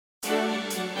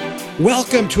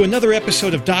Welcome to another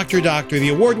episode of Dr. Doctor, the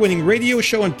award-winning radio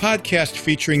show and podcast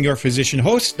featuring your physician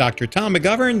host, Dr. Tom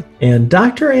McGovern. And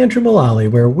Dr. Andrew Mullally,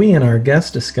 where we and our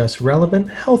guests discuss relevant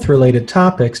health-related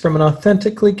topics from an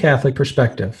authentically Catholic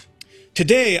perspective.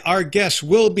 Today, our guests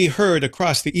will be heard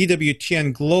across the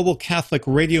EWTN Global Catholic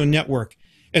Radio Network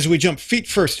as we jump feet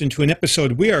first into an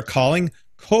episode we are calling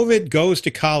COVID Goes to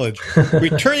College.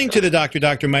 Returning to the Dr.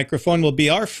 Doctor microphone will be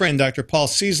our friend, Dr. Paul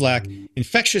Cieslak,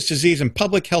 infectious disease and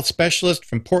public health specialist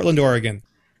from Portland, Oregon.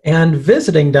 And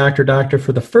visiting Dr. Doctor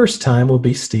for the first time will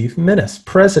be Steve Minnis,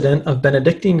 president of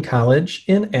Benedictine College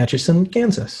in Atchison,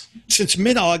 Kansas. Since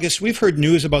mid-August, we've heard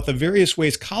news about the various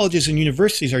ways colleges and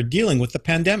universities are dealing with the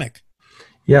pandemic.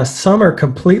 Yes, some are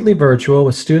completely virtual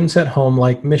with students at home,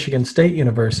 like Michigan State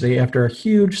University, after a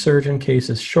huge surge in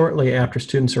cases shortly after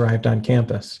students arrived on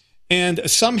campus. And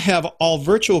some have all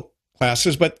virtual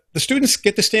classes, but the students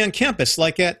get to stay on campus,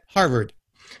 like at Harvard.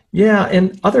 Yeah,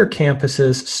 and other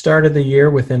campuses started the year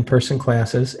with in-person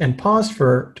classes and paused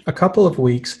for a couple of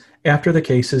weeks after the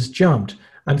cases jumped.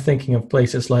 I'm thinking of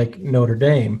places like Notre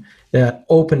Dame that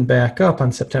opened back up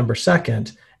on September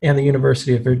 2nd, and the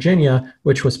University of Virginia,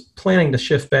 which was planning to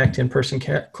shift back to in-person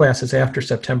classes after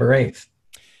September 8th.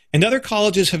 And other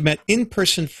colleges have met in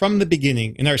person from the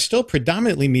beginning and are still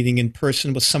predominantly meeting in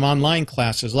person with some online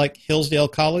classes like Hillsdale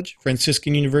College,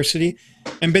 Franciscan University,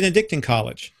 and Benedictine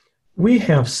College. We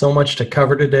have so much to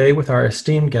cover today with our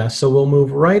esteemed guests, so we'll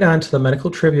move right on to the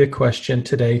medical trivia question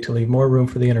today to leave more room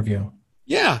for the interview.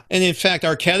 Yeah, and in fact,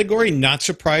 our category, not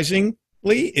surprisingly,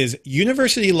 is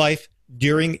University Life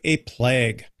During a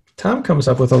Plague. Tom comes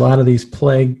up with a lot of these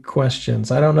plague questions.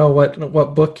 I don't know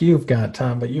what book you've got,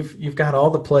 Tom, but you've got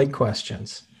all the plague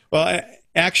questions. Well,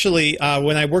 actually,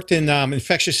 when I worked in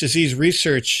infectious disease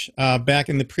research back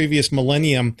in the previous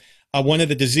millennium, one of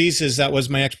the diseases that was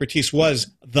my expertise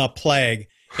was the plague.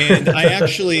 And I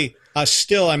actually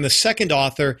I'm the second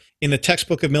author in the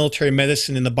textbook of military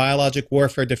medicine in the biologic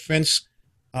warfare defense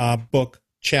book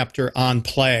chapter on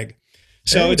plague.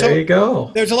 So hey, there you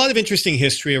go. There's a lot of interesting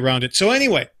history around it. So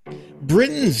anyway,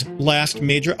 Britain's last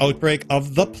major outbreak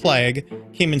of the plague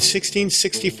came in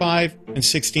 1665 and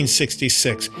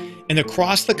 1666. And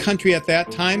across the country at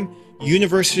that time,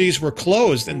 universities were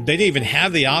closed and they didn't even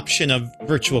have the option of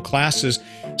virtual classes.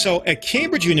 So at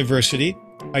Cambridge University,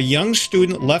 a young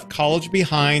student left college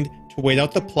behind to wait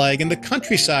out the plague in the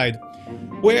countryside,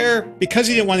 where, because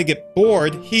he didn't want to get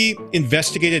bored, he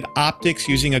investigated optics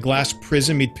using a glass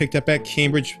prism he'd picked up at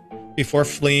Cambridge before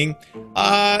fleeing.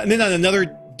 And then on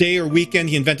another day or weekend,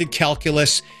 he invented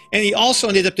calculus, and he also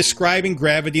ended up describing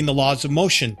gravity and the laws of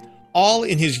motion, all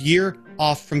in his year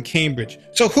off from Cambridge.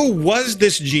 So who was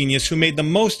this genius who made the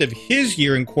most of his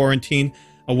year in quarantine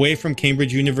away from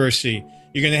Cambridge University?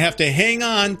 You're going to have to hang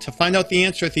on to find out the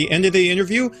answer at the end of the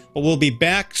interview, but we'll be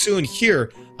back soon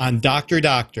here on Dr.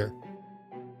 Doctor.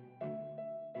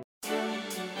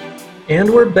 And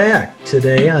we're back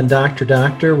today on Dr.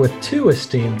 Doctor with two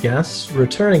esteemed guests.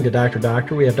 Returning to Dr.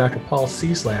 Doctor, we have Dr. Paul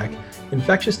Cieslak,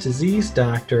 infectious disease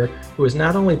doctor, who is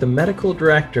not only the medical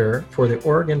director for the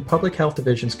Oregon Public Health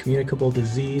Division's communicable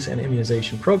disease and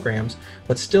immunization programs,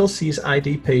 but still sees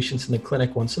ID patients in the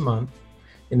clinic once a month.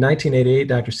 In 1988,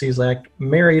 Dr. Cieslak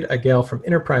married a gal from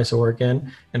Enterprise,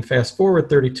 Oregon, and fast forward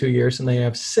 32 years, and they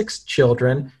have 6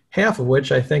 children, half of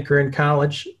which I think are in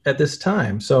college at this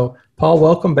time. So, Paul,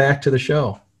 welcome back to the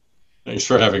show. Thanks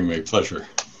for having me. Pleasure.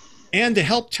 And to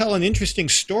help tell an interesting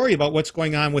story about what's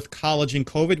going on with college and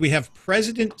COVID, we have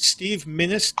President Steve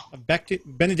Minnis of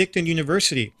Benedictine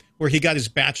University, where he got his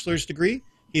bachelor's degree.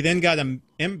 He then got an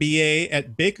MBA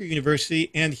at Baker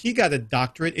University, and he got a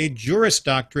doctorate, a Juris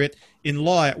Doctorate in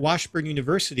law at Washburn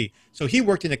University. So he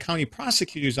worked in the county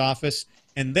prosecutor's office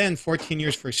and then 14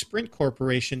 years for Sprint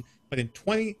Corporation. But in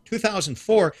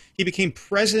 2004, he became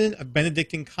president of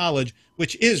Benedictine College,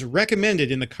 which is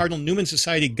recommended in the Cardinal Newman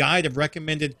Society Guide of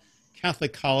Recommended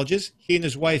Catholic Colleges. He and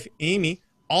his wife, Amy,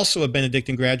 also a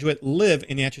Benedictine graduate, live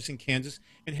in Atchison, Kansas,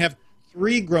 and have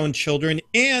 3 grown children.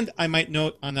 And I might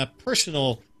note on a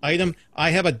personal item, I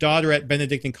have a daughter at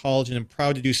Benedictine College, and I'm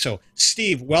proud to do so.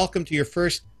 Steve, welcome to your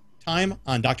first time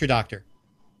on Dr. Doctor.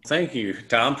 Thank you,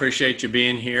 Tom. Appreciate you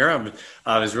being here.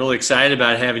 I was really excited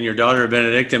about having your daughter at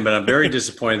Benedictine, but I'm very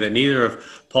disappointed that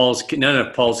none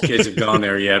of Paul's kids have gone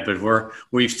there yet. But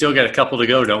we've still got a couple to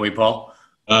go, don't we, Paul?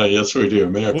 Yes, we do.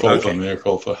 Mea culpa, Okay. mea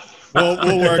culpa.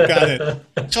 We'll work on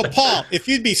it. So, Paul, if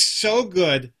you'd be so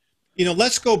good,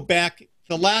 let's go back.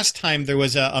 The last time there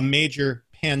was a major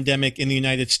pandemic in the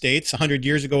United States, 100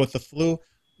 years ago with the flu,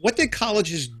 what did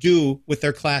colleges do with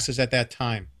their classes at that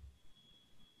time?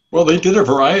 Well, they did a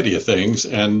variety of things,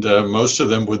 and most of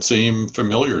them would seem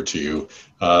familiar to you.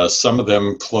 Some of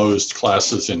them closed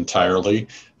classes entirely.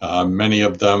 Many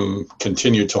of them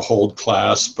continued to hold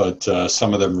class, but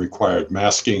some of them required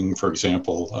masking. For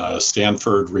example,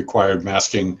 Stanford required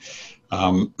masking.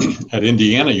 At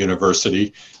Indiana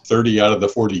University, 30 out of the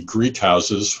 40 Greek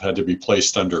houses had to be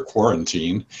placed under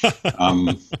quarantine.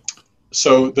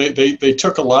 So they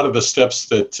took a lot of the steps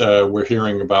that we're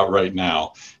hearing about right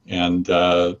now, and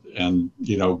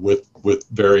with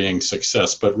varying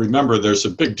success. But remember, there's a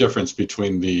big difference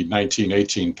between the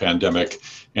 1918 pandemic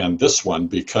and this one,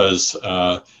 because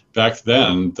back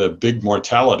then the big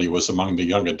mortality was among the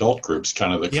young adult groups,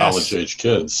 kind of the college age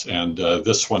kids, and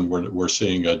this one we're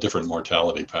seeing a different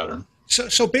mortality pattern.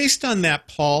 So based on that,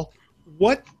 Paul,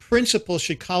 what principles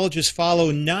should colleges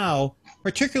follow now,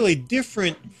 particularly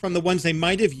different from the ones they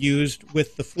might have used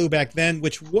with the flu back then,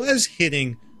 which was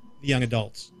hitting the young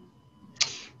adults?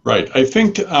 Right. I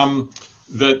think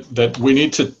that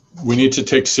we need to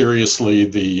take seriously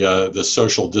the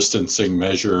social distancing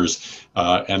measures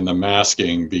and the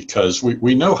masking, because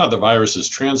we know how the virus is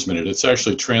transmitted. It's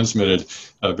actually transmitted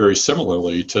very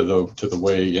similarly to the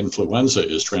way influenza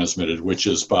is transmitted, which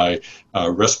is by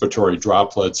respiratory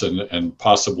droplets and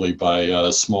possibly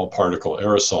by small particle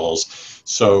aerosols.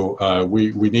 So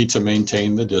we need to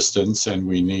maintain the distance, and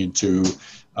we need to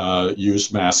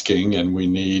use masking, and we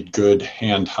need good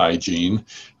hand hygiene.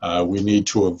 We need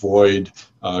to avoid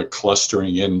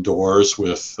clustering indoors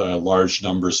with large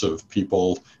numbers of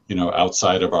people,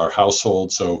 outside of our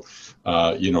household. So,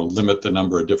 limit the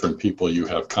number of different people you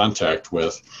have contact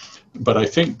with. But I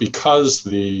think because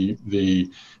the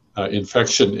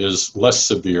infection is less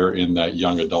severe in that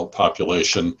young adult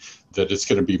population, that it's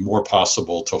going to be more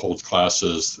possible to hold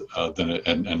classes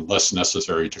and less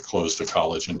necessary to close the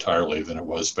college entirely than it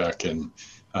was back in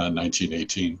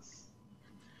 1918.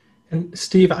 And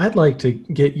Steve, I'd like to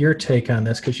get your take on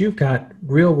this, because you've got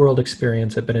real world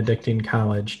experience at Benedictine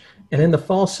College. And in the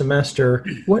fall semester,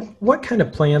 what kind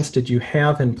of plans did you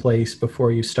have in place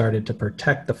before you started to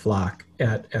protect the flock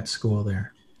at school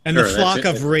there? And the flock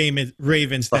of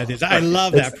ravens, that is. I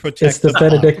love that. Protect it's the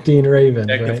Benedictine raven,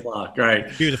 protect right? the flock,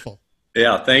 right. Beautiful.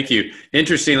 Yeah, thank you.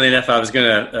 Interestingly enough, I was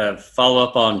going to follow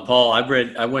up on Paul.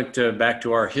 I went back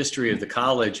to our history of the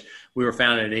college. We were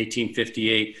founded in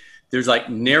 1858. There's like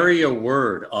nary a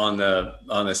word on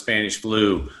the Spanish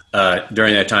flu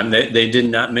during that time. They did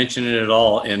not mention it at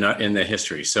all in the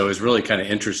history. So it was really kind of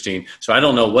interesting. So I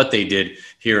don't know what they did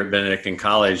here at Benedictine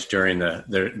College during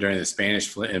the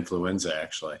Spanish influenza,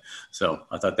 actually. So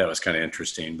I thought that was kind of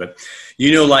interesting. But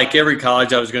like every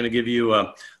college, I was going to give you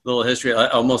a little history.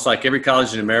 Almost like every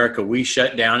college in America, we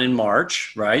shut down in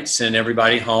March, right? Sent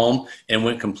everybody home and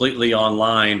went completely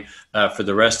online for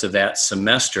the rest of that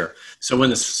semester. So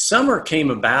when the summer came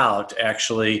about,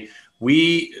 actually,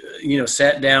 we,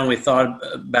 sat down, we thought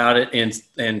about it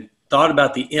and thought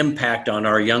about the impact on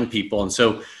our young people. And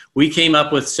so we came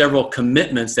up with several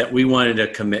commitments that we wanted to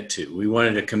commit to. We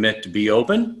wanted to commit to be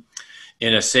open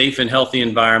in a safe and healthy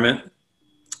environment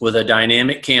with a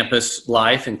dynamic campus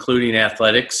life, including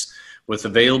athletics, with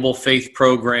available faith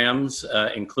programs,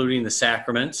 including the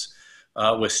sacraments,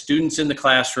 with students in the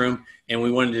classroom. And we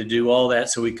wanted to do all that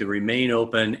so we could remain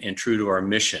open and true to our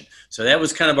mission. So that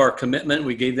was kind of our commitment.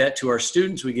 We gave that to our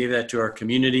students. We gave that to our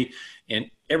community. And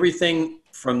everything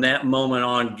from that moment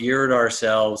on geared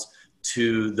ourselves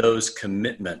to those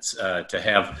commitments to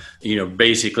have,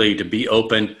 basically to be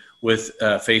open with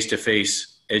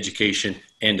face-to-face education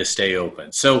and to stay open.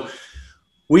 So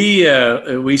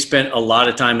we spent a lot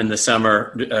of time in the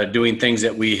summer doing things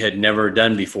that we had never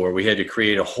done before. We had to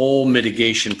create a whole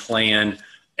mitigation plan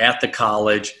at the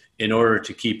college in order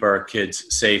to keep our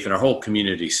kids safe and our whole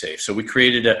community safe. So we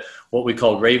created what we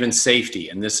called Raven Safety,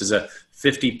 and this is a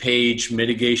 50-page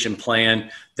mitigation plan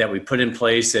that we put in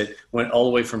place that went all the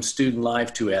way from student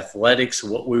life to athletics,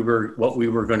 what we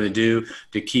were going to do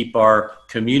to keep our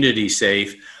community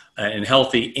safe and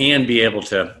healthy, and be able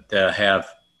to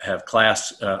have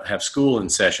class, have school in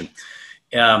session.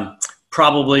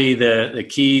 Probably the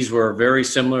keys were very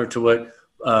similar to what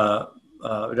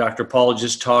Dr. Paul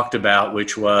just talked about,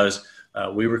 which was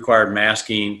we required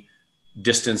masking,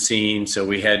 distancing, so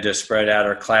we had to spread out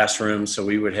our classrooms so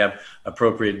we would have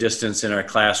appropriate distance in our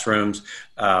classrooms.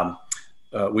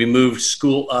 We moved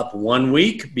school up 1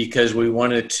 week because we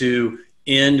wanted to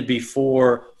end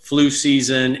before flu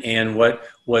season and what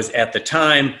was at the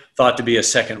time thought to be a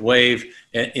second wave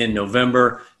in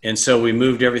November. And so we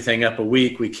moved everything up a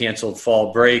week. We canceled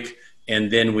fall break. And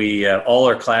then all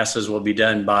our classes will be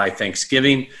done by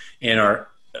Thanksgiving, and our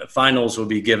finals will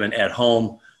be given at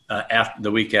home after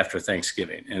the week after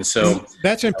Thanksgiving. And so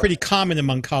that's been pretty common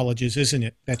among colleges, isn't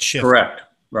it? That shift. correct.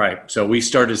 Right. So we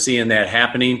started seeing that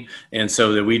happening. And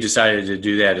so that we decided to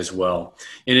do that as well.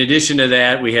 In addition to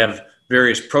that, we have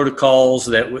various protocols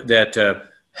that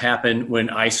happen when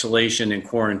isolation and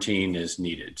quarantine is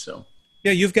needed. So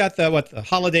yeah, you've got the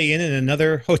Holiday Inn and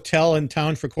another hotel in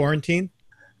town for quarantine.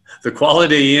 the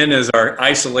Quality Inn is our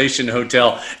isolation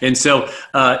hotel. And so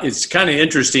it's kind of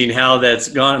interesting how that's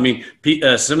gone. I mean,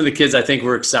 some of the kids, I think,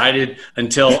 were excited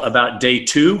until about day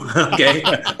 2, okay,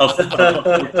 of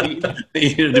 14. They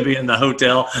needed to be in the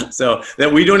hotel. So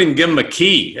that we don't even give them a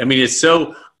key. I mean, it's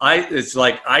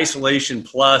like isolation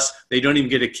plus they don't even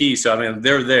get a key. So, I mean,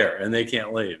 they're there and they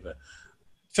can't leave.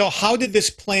 So how did this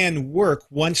plan work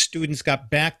once students got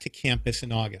back to campus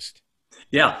in August?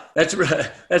 Yeah, that's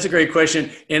a great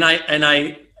question, and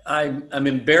I'm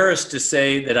embarrassed to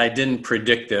say that I didn't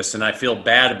predict this, and I feel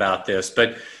bad about this.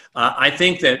 But I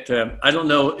think that I don't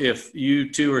know if you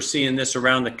two are seeing this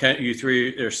around the country. You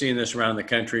three are seeing this around the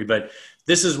country, but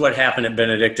this is what happened at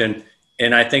Benedictine,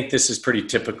 and I think this is pretty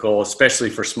typical, especially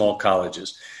for small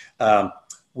colleges.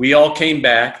 We all came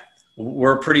back.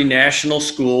 We're a pretty national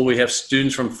school. We have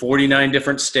students from 49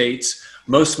 different states.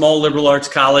 Most small liberal arts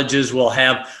colleges will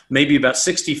have maybe about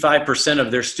 65%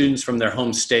 of their students from their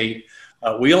home state.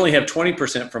 We only have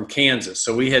 20% from Kansas.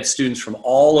 So we had students from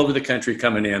all over the country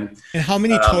coming in. And how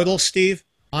many total, Steve,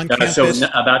 on campus? So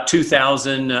about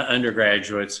 2,000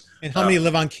 undergraduates. And how many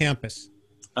live on campus?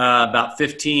 About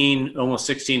 15, almost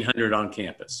 1,600 on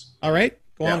campus. All right.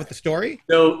 Go on with the story.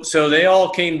 So they all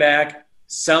came back.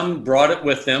 Some brought it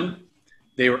with them.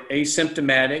 They were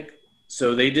asymptomatic.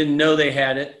 So they didn't know they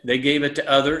had it. They gave it to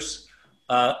others.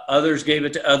 Others gave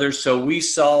it to others. So we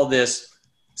saw this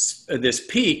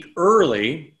peak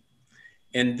early.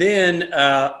 And then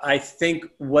I think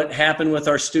what happened with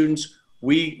our students,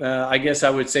 I guess I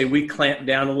would say we clamped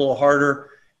down a little harder.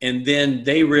 And then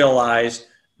they realized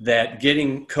that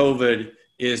getting COVID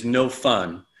is no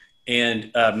fun.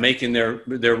 And making their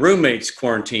roommates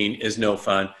quarantine is no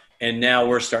fun. And now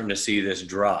we're starting to see this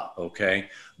drop, okay?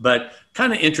 But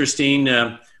kind of interesting,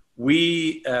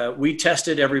 we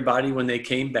tested everybody when they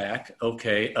came back,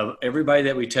 okay? Of everybody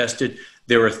that we tested,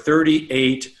 there were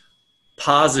 38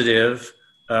 positive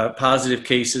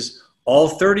cases, all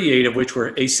 38 of which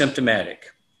were asymptomatic.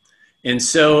 And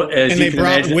so as you can imagine— And they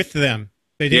brought it with them.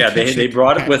 They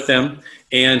brought it with them.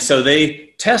 And so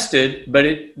they tested, but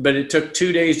it took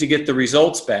 2 days to get the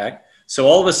results back. So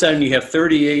all of a sudden you have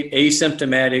 38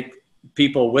 asymptomatic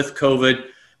people with COVID,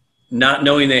 not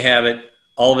knowing they have it.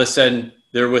 All of a sudden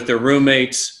they're with their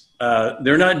roommates.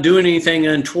 They're not doing anything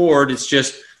untoward. It's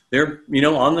just they're,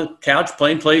 on the couch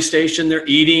playing PlayStation, they're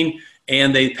eating,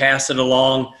 and they pass it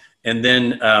along. And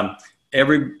then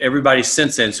everybody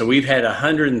since then. So we've had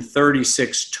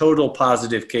 136 total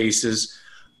positive cases.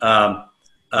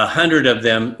 100 of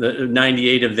them,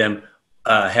 98 of them,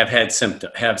 have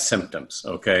symptoms.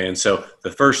 Okay, and so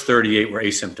the first 38 were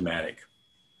asymptomatic.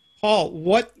 Paul,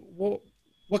 what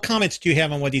comments do you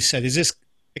have on what he said? Is this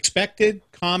expected,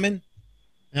 common,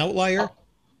 an outlier?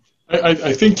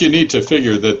 I think you need to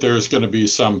figure that there's going to be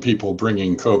some people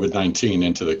bringing COVID-19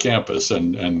 into the campus,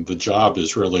 and the job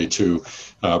is really to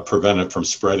prevent it from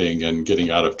spreading and getting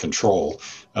out of control.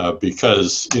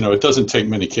 Because, it doesn't take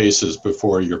many cases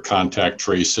before your contact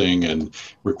tracing and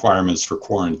requirements for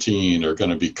quarantine are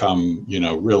going to become,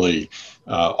 really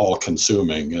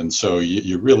all-consuming. And so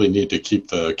you really need to keep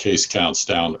the case counts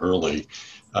down early.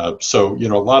 So, a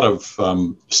lot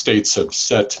of states have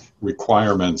set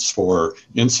requirements for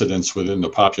incidence within the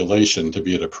population to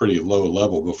be at a pretty low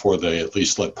level before they at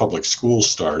least let public schools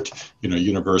start.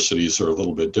 Universities are a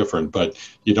little bit different, but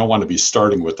you don't want to be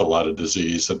starting with a lot of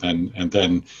disease and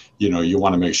then you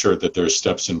want to make sure that there's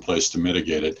steps in place to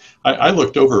mitigate it. I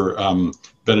looked over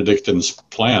Benedictine's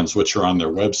plans, which are on their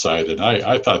website, and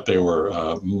I thought they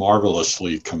were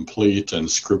marvelously complete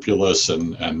and scrupulous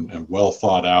and well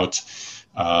thought out.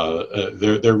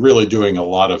 They're really doing a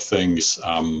lot of things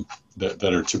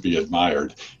that are to be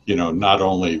admired. Not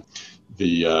only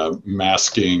the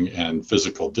masking and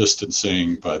physical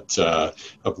distancing, but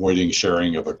avoiding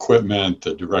sharing of equipment,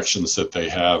 the directions that they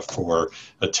have for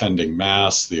attending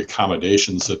Mass, the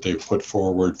accommodations that they've put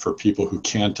forward for people who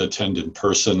can't attend in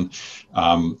person,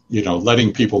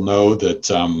 letting people know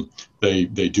that they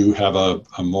do have a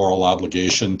moral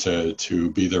obligation to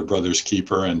be their brother's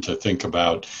keeper and to think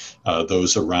about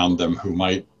those around them who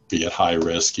might be at high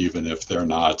risk, even if they're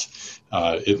not.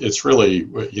 It's really,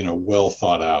 well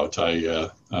thought out.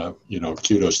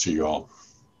 Kudos to you all.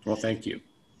 Well, thank you.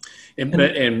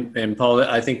 And Paul,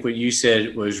 I think what you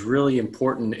said was really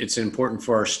important. It's important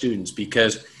for our students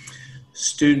because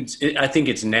students, I think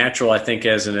it's natural. I think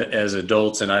as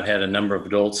adults, and I've had a number of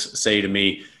adults say to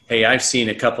me, hey, I've seen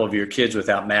a couple of your kids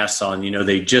without masks on,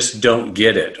 they just don't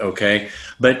get it. Okay.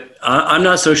 But I'm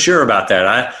not so sure about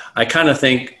that. I kind of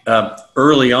think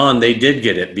early on they did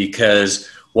get it, because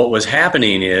what was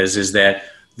happening is that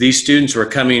these students were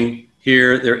coming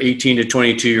here, they're 18 to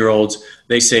 22-year-olds.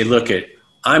 They say, look,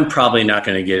 I'm probably not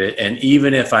going to get it. And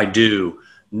even if I do,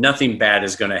 nothing bad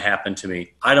is going to happen to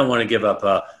me. I don't want to give up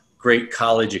a great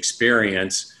college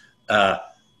experience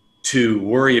to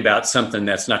worry about something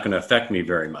that's not going to affect me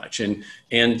very much. And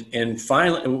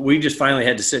finally, we just finally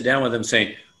had to sit down with them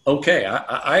saying, okay,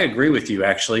 I agree with you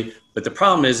actually. But the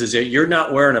problem is that you're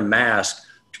not wearing a mask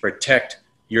to protect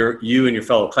you and your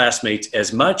fellow classmates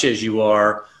as much as you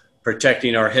are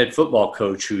protecting our head football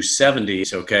coach who's 70,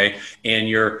 okay, and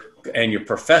your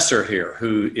professor here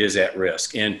who is at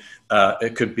risk, and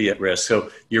it could be at risk. So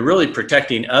you're really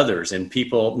protecting others and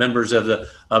people, members of the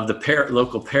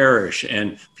local parish,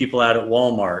 and people out at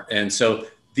Walmart. And so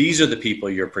these are the people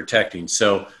you're protecting.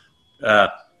 So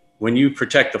when you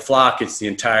protect the flock, it's the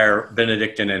entire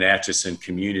Benedictine and Atchison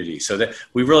community. So that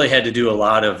we really had to do a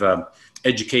lot of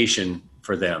education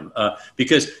for them,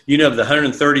 because of the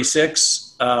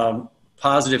 136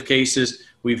 positive cases,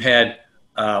 we've had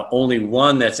only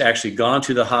one that's actually gone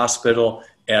to the hospital,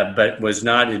 but was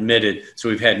not admitted. So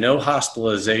we've had no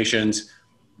hospitalizations,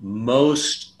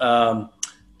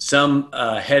 some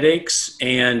headaches,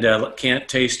 and can't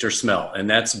taste or smell. And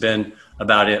that's been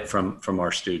about it from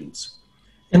our students.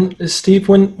 And Steve,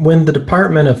 when the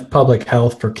Department of Public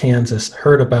Health for Kansas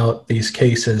heard about these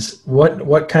cases,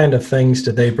 what kind of things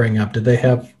did they bring up? Did they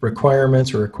have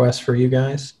requirements or requests for you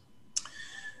guys?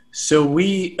 So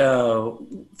we,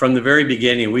 from the very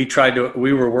beginning, we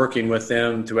were working with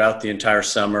them throughout the entire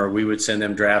summer. We would send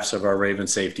them drafts of our Raven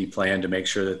safety plan to make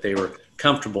sure that they were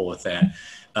comfortable with that.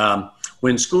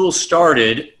 When school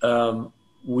started,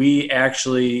 we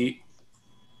actually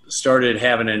started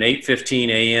having an 8:15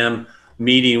 a.m.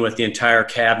 meeting with the entire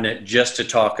cabinet just to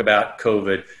talk about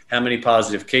COVID, how many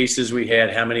positive cases we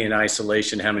had, how many in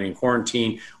isolation, how many in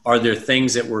quarantine. Are there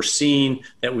things that we're seeing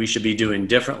that we should be doing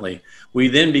differently? We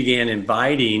then began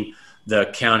inviting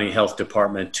the county health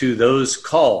department to those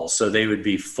calls so they would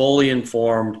be fully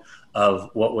informed of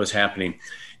what was happening.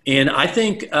 And I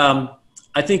think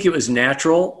it was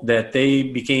natural that they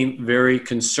became very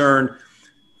concerned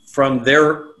from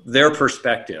their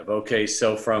perspective. Okay,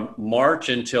 so from March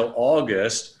until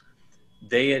August,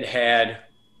 they had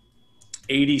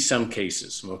 80 some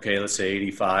cases. Okay, let's say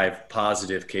 85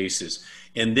 positive cases.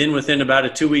 And then within about a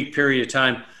 2-week period of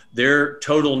time, their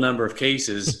total number of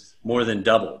cases more than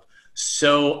doubled.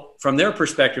 So from their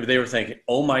perspective, they were thinking,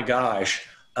 oh my gosh,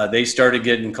 they started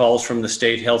getting calls from the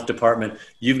state health department.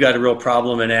 You've got a real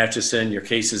problem in Atchison. Your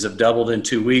cases have doubled in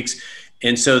 2 weeks.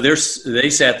 And so they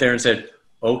sat there and said,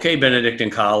 okay,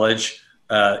 Benedictine College,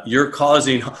 you're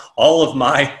causing all of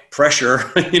my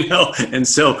pressure, and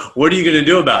so what are you going to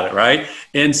do about it, right?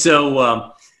 And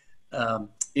so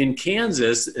in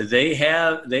Kansas, they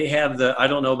have I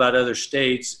don't know about other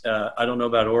states, I don't know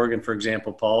about Oregon, for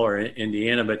example, Paul, or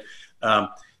Indiana, but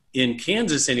in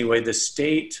Kansas anyway,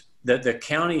 the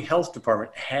county health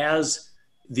department has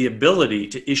the ability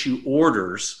to issue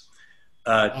orders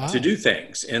to do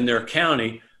things in their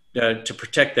county to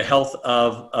protect the health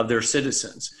of their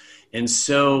citizens. And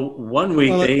so 1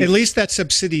 week, at least that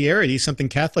subsidiarity, something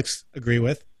Catholics agree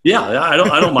with. Yeah, I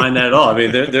don't mind that at all. I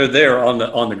mean, they're there on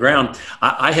the ground.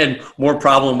 I had more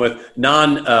problem with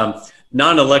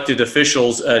non-elected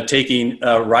officials taking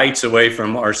rights away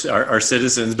from our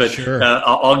citizens, but sure.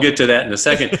 I'll get to that in a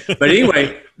second. But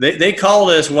anyway, they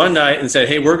called us one night and said,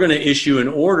 hey, we're going to issue an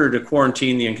order to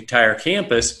quarantine the entire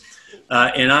campus.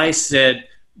 And I said,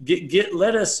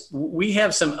 we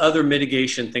have some other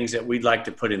mitigation things that we'd like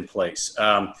to put in place.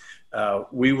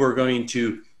 We were going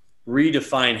to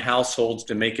redefine households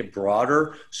to make it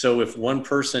broader. So if one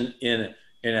person in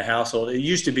a household, it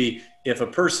used to be if a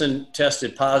person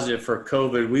tested positive for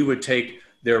COVID, we would take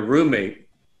their roommate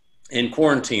and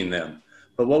quarantine them.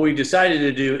 But what we decided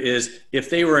to do is if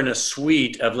they were in a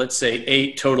suite of, let's say,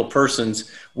 8 total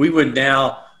persons, we would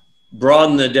now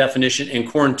broaden the definition and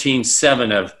quarantine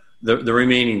 7 of the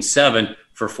remaining 7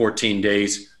 for 14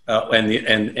 days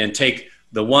and take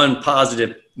the one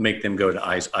positive, make them go to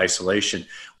isolation.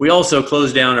 We also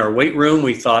closed down our weight room.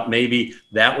 We thought maybe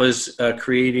that was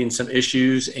creating some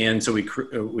issues, and so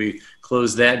we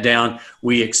closed that down.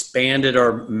 We expanded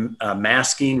our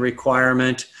masking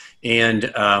requirement,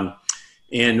 and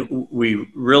we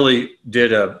really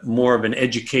did more of an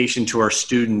education to our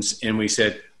students, and we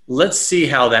said, let's see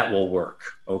how that will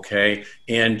work, okay?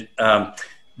 And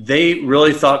they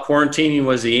really thought quarantining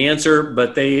was the answer,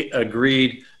 but they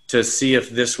agreed to see if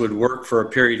this would work for a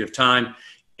period of time.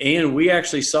 And we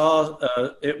actually saw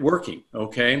it working.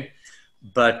 Okay.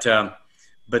 But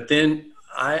then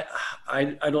I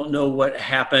don't know what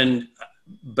happened,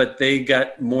 but they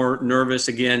got more nervous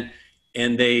again.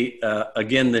 And they,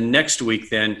 again, the next week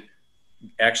then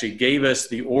actually gave us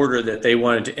the order that they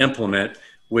wanted to implement,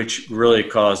 which really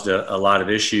caused a lot of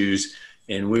issues.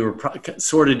 And we were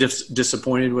sort of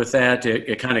disappointed with that.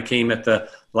 It kind of came at the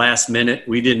last minute.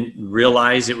 We didn't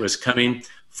realize it was coming.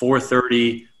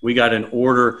 4:30, we got an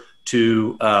order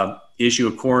to issue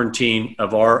a quarantine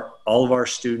of all of our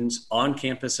students on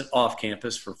campus and off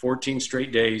campus for 14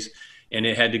 straight days, and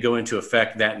it had to go into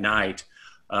effect that night.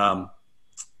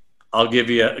 I'll give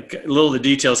you a little of the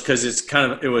details because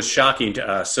it was shocking to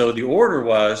us. So the order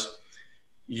was,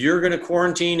 you're going to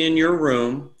quarantine in your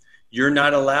room. You're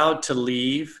not allowed to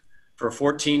leave for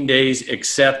 14 days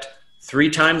except 3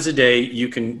 times a day. You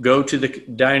can go to the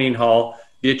dining hall,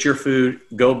 get your food,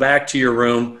 go back to your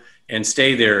room, and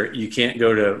stay there. You can't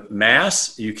go to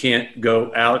mass. You can't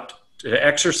go out to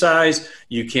exercise.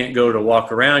 You can't go to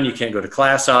walk around. You can't go to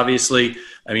class, obviously.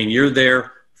 I mean, you're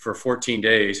there for 14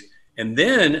 days. And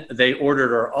then they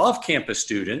ordered our off-campus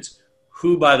students,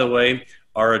 who, by the way,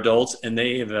 are adults, and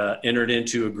they have entered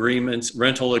into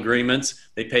rental agreements.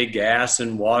 They pay gas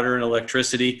and water and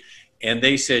electricity. And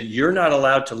they said, you're not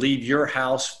allowed to leave your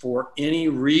house for any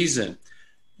reason.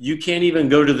 You can't even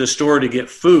go to the store to get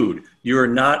food. You are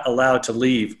not allowed to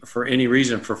leave for any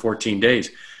reason for 14 days.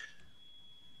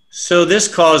 So this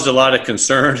caused a lot of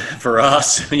concern for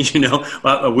us.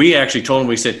 We actually told them,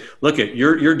 we said, look,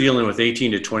 you're dealing with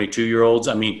 18 to 22-year-olds.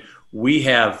 I mean, we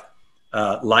have,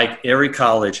 like every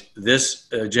college, this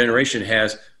generation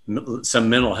has some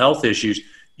mental health issues.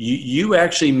 You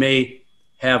actually may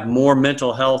have more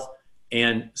mental health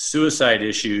and suicide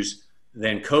issues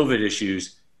than COVID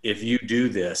issues if you do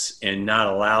this and not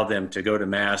allow them to go to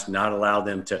mass, not allow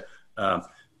them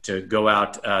to go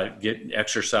out, get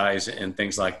exercise and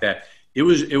things like that. It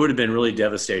would have been really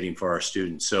devastating for our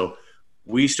students. So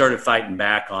we started fighting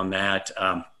back on that.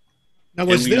 Now,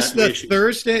 was this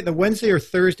the Wednesday or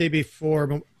Thursday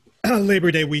before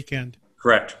Labor Day weekend?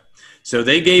 Correct. So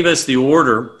they gave us the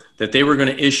order that they were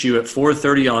going to issue at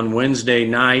 4:30 on Wednesday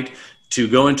night to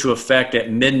go into effect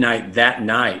at midnight that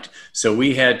night. So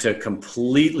we had to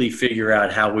completely figure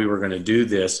out how we were going to do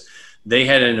this. They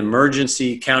had an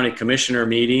emergency county commissioner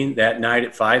meeting that night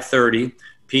at 5:30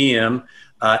 p.m.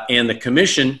 And the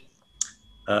commission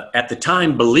at the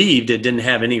time believed it didn't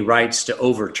have any rights to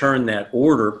overturn that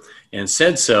order and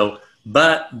said so,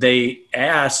 but they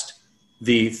asked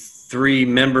the 3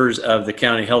 members of the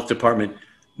county health department,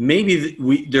 maybe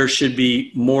there should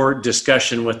be more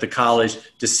discussion with the college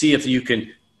to see if you can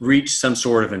reach some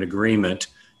sort of an agreement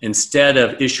instead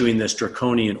of issuing this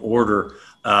draconian order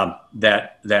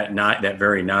that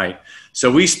very night. So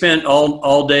we spent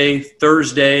all day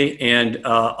Thursday and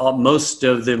most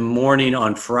of the morning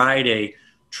on Friday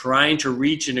trying to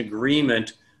reach an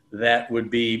agreement that would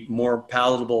be more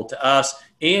palatable to us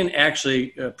and actually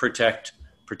protect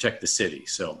the city.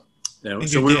 So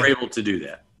we were able to do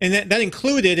that. And that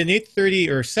included an 8:30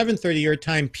 or 7:30 your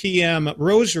time PM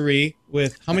rosary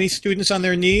with how many students on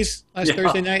their knees last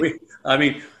Thursday night?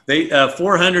 They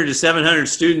 400 to 700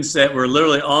 students that were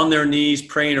literally on their knees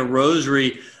praying a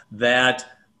rosary that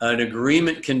an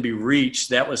agreement can be reached.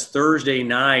 That was Thursday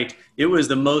night. It was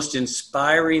the most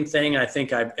inspiring thing I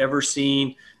think I've ever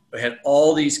seen. We had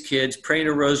all these kids praying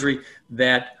a rosary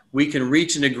that we can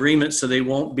reach an agreement so they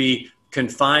won't be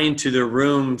confined to their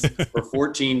rooms for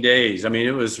 14 days. I mean,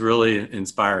 it was really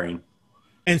inspiring.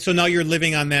 And so now you're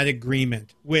living on that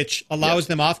agreement, which allows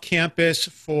them off campus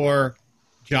for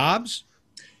jobs?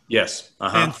 Yes.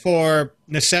 And for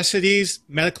necessities,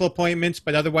 medical appointments,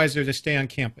 but otherwise they're to stay on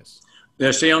campus.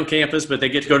 They stay on campus, but they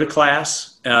get to go to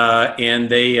class,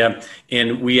 and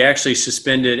we actually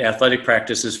suspended athletic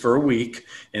practices for a week,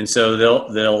 and so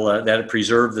that'll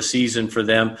preserve the season for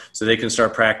them, so they can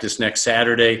start practice next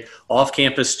Saturday.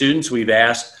 Off-campus students, we've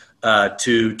asked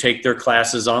to take their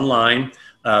classes online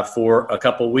for a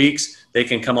couple weeks. They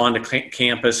can come on to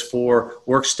campus for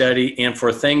work study and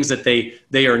for things that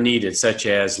they are needed, such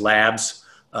as labs.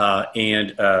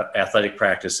 And athletic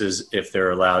practices if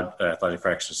they're allowed athletic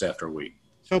practices after a week.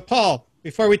 So, Paul,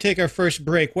 before we take our first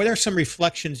break, what are some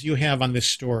reflections you have on this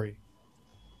story?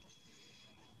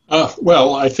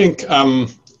 Well, I think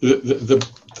the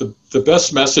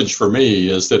best message for me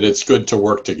is that it's good to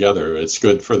work together. It's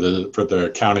good for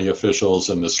the county officials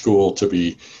and the school to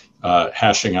be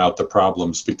hashing out the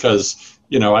problems because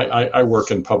I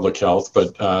work in public health,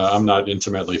 but I'm not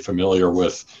intimately familiar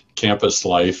with campus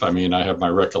life. I mean, I have my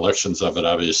recollections of it,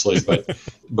 obviously,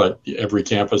 but every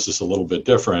campus is a little bit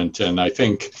different. And I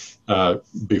think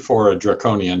before a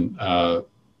draconian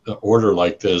order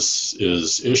like this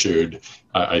is issued,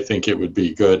 I think it would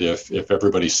be good if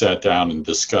everybody sat down and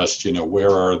discussed,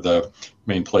 where are the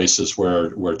main places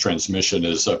where transmission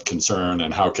is of concern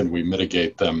and how can we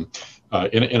mitigate them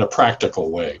in a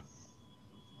practical way.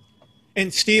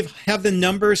 And Steve, have the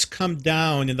numbers come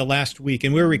down in the last week?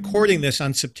 And we're recording this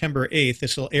on September 8th.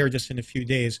 This will air just in a few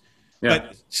days. Yeah.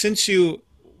 But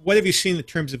what have you seen in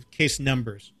terms of case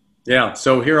numbers? Yeah,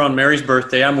 so here on Mary's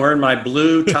birthday, I'm wearing my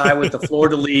blue tie with the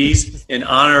fleur-de-lis in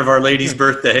honor of Our Lady's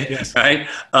birthday, yes. Right?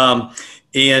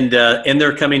 And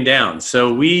they're coming down.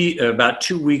 So about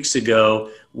 2 weeks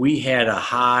ago, we had a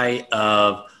high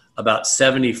of about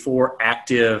 74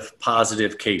 active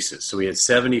positive cases. So we had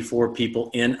 74 people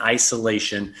in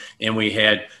isolation, and we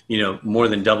had, more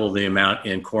than double the amount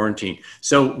in quarantine.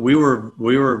 So we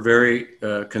were very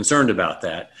concerned about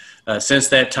that. Since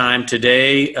that time,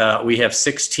 today we have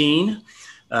 16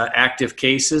 active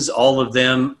cases. All of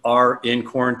them are in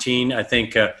quarantine. I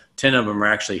think 10 of them are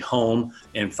actually home,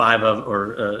 and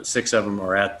 6 of them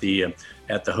are at the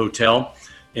hotel.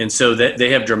 And so that they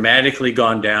have dramatically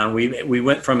gone down. We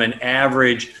went from an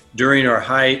average during our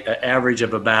height, average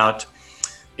of about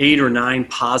 8 or 9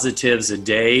 positives a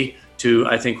day to,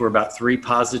 I think we're about 3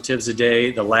 positives a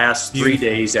day. The last 3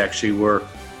 days actually were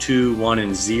 2, 1,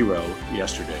 and 0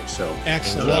 yesterday. So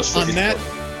excellent. Well, on that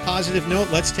positive note,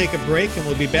 let's take a break, and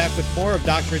we'll be back with more of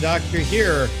Dr.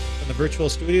 here from the virtual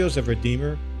studios of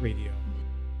Redeemer Radio.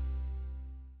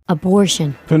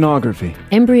 Abortion, pornography,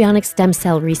 embryonic stem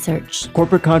cell research,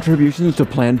 corporate contributions to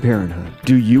Planned Parenthood.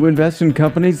 Do you invest in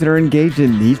companies that are engaged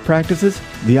in these practices?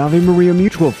 The Ave Maria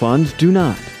mutual funds do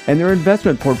not, and their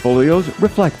investment portfolios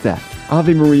reflect that.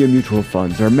 Ave Maria mutual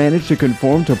funds are managed to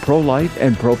conform to pro-life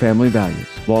and pro-family values.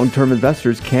 Long-term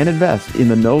investors can invest in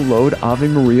the no-load Ave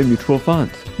Maria mutual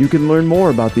funds. You can learn more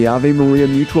about the Ave Maria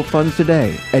mutual funds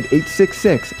today at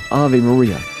 866 Ave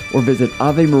Maria or visit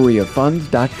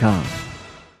AveMariaFunds.com.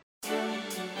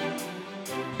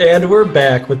 And we're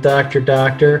back with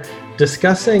Dr.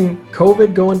 discussing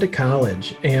COVID going to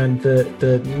college and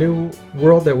the new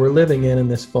world that we're living in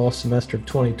this fall semester of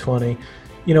 2020.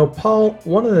 Paul,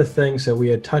 one of the things that we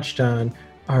had touched on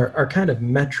are kind of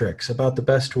metrics about the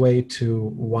best way to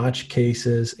watch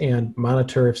cases and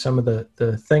monitor if some of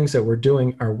the things that we're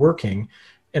doing are working.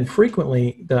 And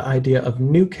frequently, the idea of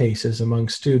new cases among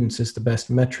students is the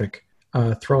best metric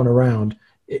thrown around.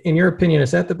 In your opinion,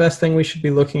 is that the best thing we should be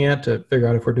looking at to figure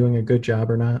out if we're doing a good job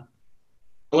or not?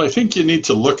 Well, I think you need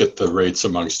to look at the rates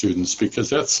among students because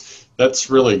that's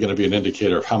really going to be an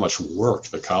indicator of how much work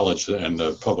the college and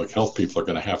the public health people are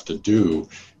going to have to do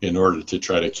in order to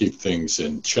try to keep things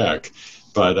in check.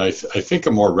 But I think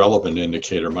a more relevant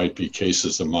indicator might be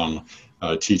cases among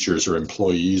teachers or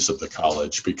employees of the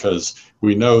college, because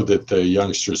we know that the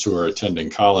youngsters who are attending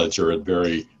college are at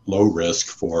very low risk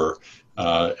for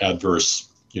adverse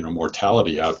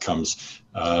mortality outcomes.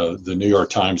 The New York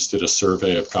Times did a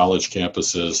survey of college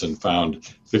campuses and found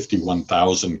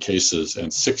 51,000 cases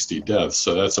and 60 deaths.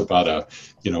 So that's about a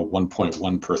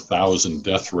 1.1 per 1,000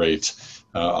 death rate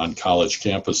on college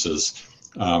campuses.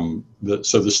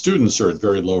 So the students are at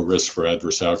very low risk for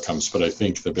adverse outcomes, but I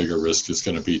think the bigger risk is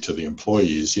going to be to the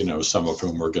employees, some of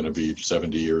whom are going to be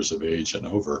 70 years of age and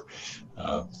over.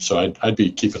 So I'd be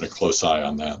keeping a close eye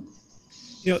on that.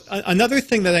 Another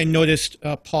thing that I noticed,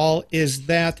 Paul, is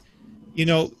that,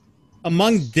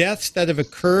 among deaths that have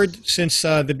occurred since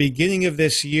the beginning of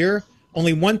this year,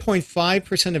 only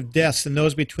 1.5% of deaths in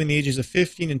those between the ages of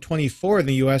 15 and 24 in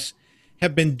the U.S.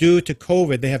 have been due to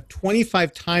COVID. They have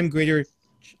 25 times greater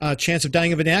chance of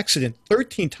dying of an accident,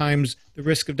 13 times the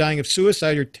risk of dying of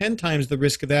suicide, or 10 times the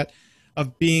risk of that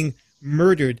of being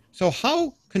murdered. So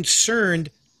how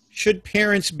concerned should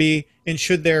parents be, and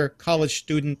should their college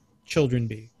student children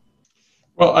be?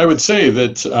 Well, I would say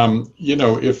that,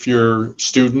 if your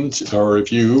student or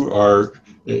if you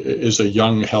is a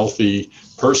young, healthy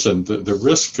person, the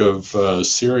risk of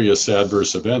serious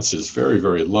adverse events is very,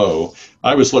 very low.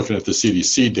 I was looking at the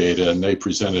CDC data, and they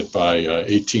presented by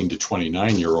 18 to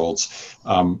 29-year-olds.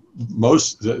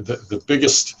 The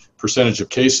biggest percentage of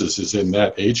cases is in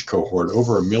that age cohort.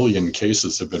 Over 1 million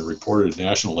cases have been reported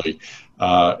nationally,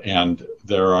 and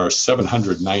there are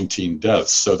 719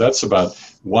 deaths. So that's about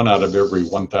 1 out of every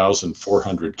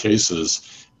 1,400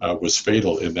 cases was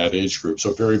fatal in that age group.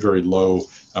 So very, very low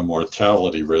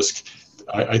mortality risk.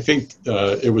 I think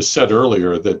it was said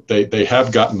earlier that they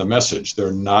have gotten the message.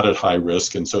 They're not at high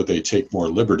risk, and so they take more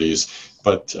liberties.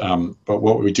 But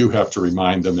what we do have to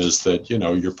remind them is that,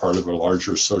 you're part of a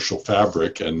larger social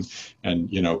fabric, and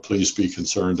please be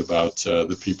concerned about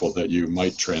the people that you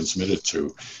might transmit it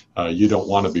to. You don't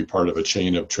want to be part of a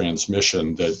chain of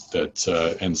transmission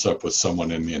that ends up with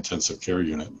someone in the intensive care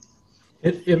unit.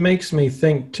 It makes me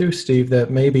think too, Steve, that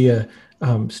maybe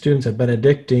students at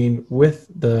Benedictine, with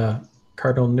the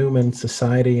Cardinal Newman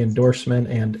Society endorsement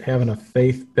and having a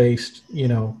faith-based,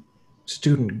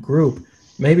 student group,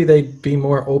 maybe they'd be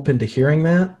more open to hearing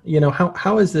that.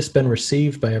 How has this been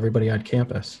received by everybody on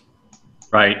campus?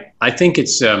 Right. I think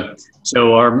it's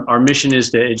so our mission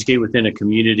is to educate within a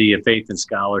community of faith and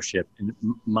scholarship. And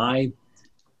my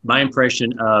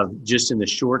impression of just in the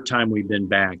short time we've been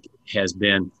back has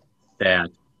been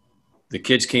that the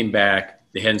kids came back,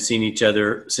 they hadn't seen each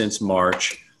other since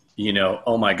March.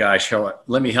 Oh my gosh,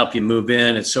 let me help you move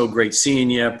in. It's so great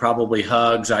seeing you. Probably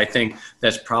hugs. I think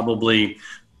that's probably,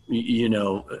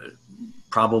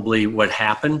 probably what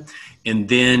happened. And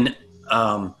then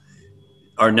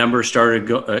our numbers started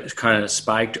kind of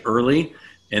spiked early.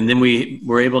 And then we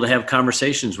were able to have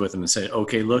conversations with them and say,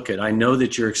 okay, look, I know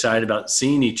that you're excited about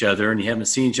seeing each other and you haven't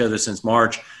seen each other since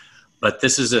March, but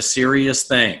this is a serious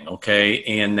thing, okay?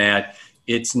 And that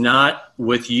it's not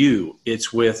with you,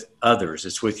 it's with others.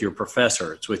 It's with your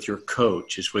professor, it's with your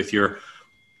coach, it's with your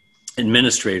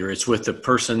administrator, it's with the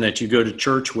person that you go to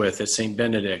church with at St.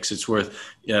 Benedict's, it's with,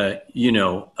 and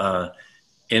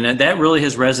that really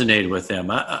has resonated with them.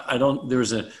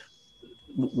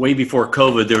 Way before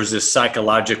COVID, there was this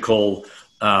psychological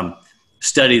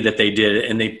study that they did,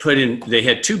 and they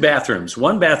had two bathrooms.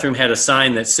 One bathroom had a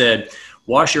sign that said,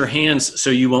 wash your hands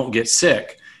so you won't get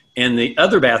sick. And the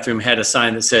other bathroom had a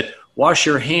sign that said, wash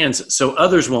your hands so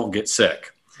others won't get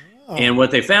sick. Oh. And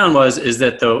what they found is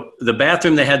that the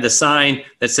bathroom that had the sign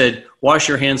that said, wash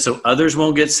your hands so others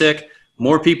won't get sick,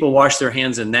 more people wash their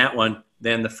hands in that one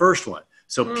than the first one.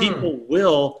 So people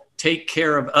will take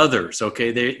care of others,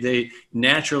 okay? They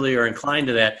naturally are inclined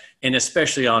to that. And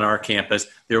especially on our campus,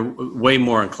 they're way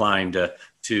more inclined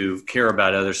to care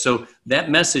about others. So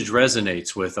that message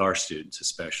resonates with our students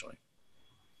especially.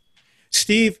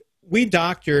 Steve, we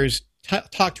doctors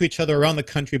talk to each other around the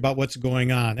country about what's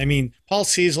going on. I mean, Paul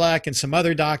Cieslak and some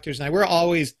other doctors and I, we're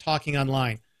always talking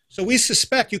online. So we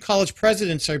suspect you college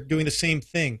presidents are doing the same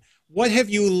thing. What have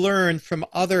you learned from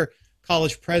other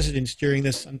college presidents during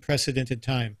this unprecedented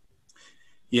time?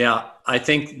 Yeah, I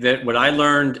think that what I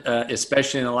learned,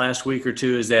 especially in the last week or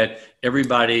two, is that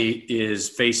everybody is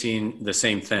facing the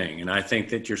same thing. And I think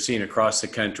that you're seeing across the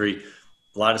country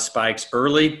a lot of spikes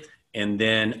early. And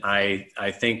then I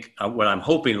think what I'm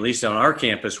hoping, at least on our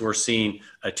campus, we're seeing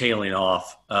a tailing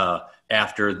off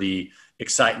after the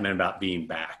excitement about being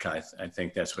back. I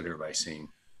think that's what everybody's seeing.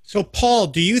 So, Paul,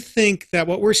 do you think that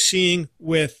what we're seeing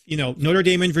with, Notre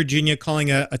Dame and Virginia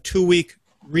calling a 2-week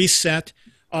reset,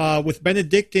 with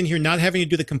Benedictine here not having to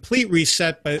do the complete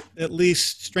reset, but at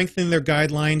least strengthening their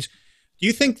guidelines, do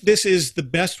you think this is the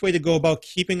best way to go about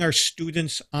keeping our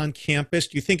students on campus?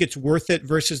 Do you think it's worth it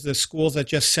versus the schools that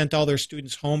just sent all their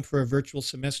students home for a virtual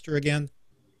semester again?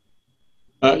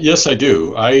 Yes, I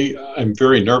do. I'm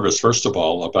very nervous, first of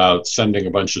all, about sending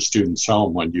a bunch of students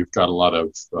home when you've got a lot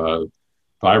of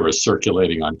virus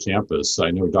circulating on campus.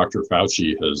 I know Dr.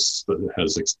 Fauci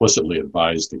has explicitly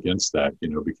advised against that,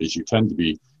 because you tend to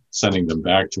be sending them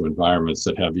back to environments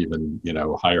that have even,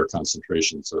 higher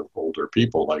concentrations of older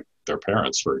people, like their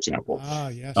parents, for example. Ah,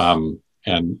 yes.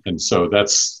 And so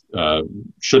that's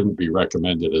shouldn't be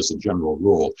recommended as a general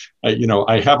rule.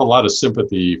 I have a lot of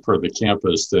sympathy for the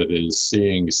campus that is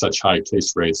seeing such high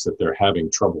case rates that they're having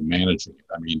trouble managing it.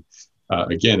 I mean,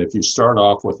 again, if you start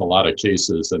off with a lot of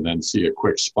cases and then see a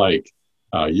quick spike,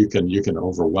 you can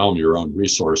overwhelm your own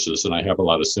resources, and I have a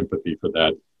lot of sympathy for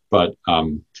that. But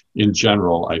in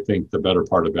general, I think the better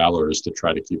part of valor is to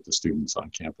try to keep the students on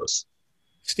campus.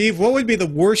 Steve, what would be the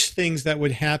worst things that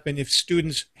would happen if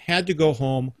students had to go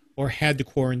home or had to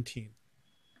quarantine?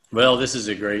 Well, this is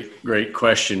a great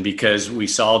question, because we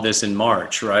saw this in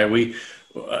March, right?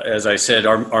 As I said,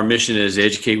 our mission is to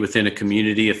educate within a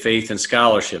community of faith and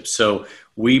scholarship. So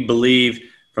we believe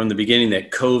from the beginning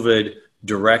that COVID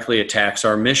directly attacks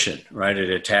our mission, right? It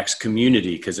attacks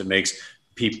community because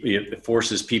it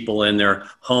forces people in their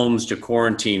homes to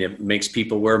quarantine. It makes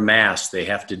people wear masks. They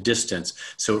have to distance.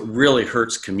 So it really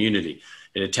hurts community.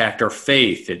 It attacked our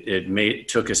faith. It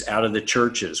took us out of the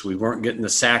churches. We weren't getting the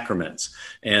sacraments.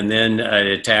 And then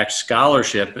it attacked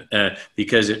scholarship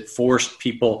because it forced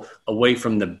people away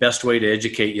from the best way to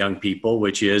educate young people,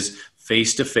 which is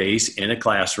face-to-face in a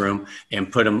classroom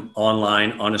and put them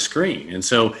online on a screen. And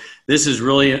so this is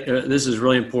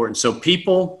really important. So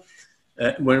people,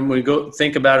 when we go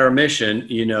think about our mission,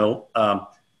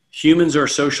 humans are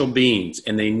social beings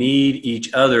and they need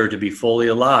each other to be fully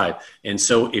alive. And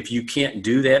so if you can't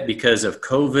do that because of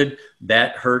COVID,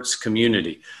 that hurts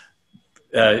community.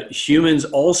 Humans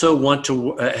also want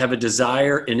to have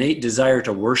innate desire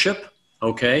to worship.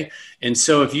 Okay. And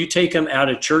so if you take them out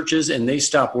of churches and they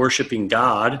stop worshiping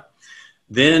God,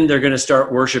 then they're going to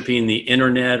start worshiping the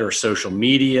internet or social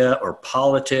media or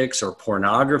politics or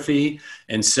pornography.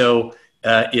 And so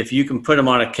if you can put them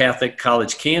on a Catholic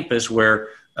college campus where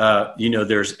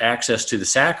there's access to the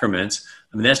sacraments,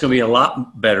 I mean, that's going to be a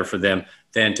lot better for them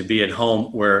than to be at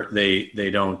home where they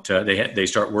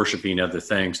start worshiping other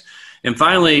things. And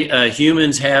finally,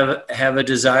 humans have a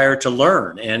desire to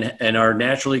learn and are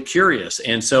naturally curious.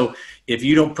 And so if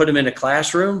you don't put them in a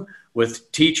classroom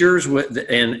with teachers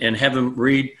and have them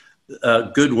read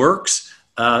good works,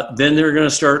 then they're going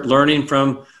to start learning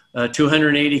from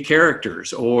 280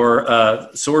 characters or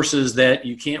sources that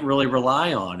you can't really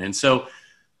rely on. And so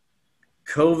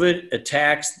COVID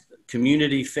attacks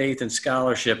community, faith, and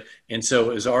scholarship. And so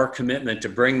it was our commitment to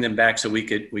bring them back so we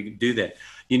could do that.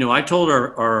 I told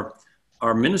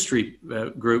our ministry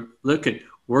group,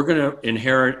 we're going to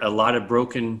inherit a lot of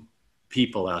broken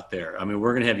people out there. I mean,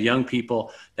 we're going to have young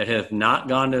people that have not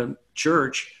gone to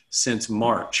church since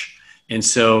March. And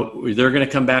so they're going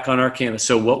to come back on our campus.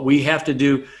 So what we have to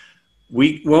do,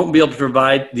 we won't be able to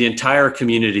provide the entire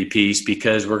community piece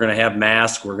because we're going to have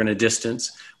masks, we're going to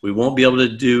distance. We won't be able to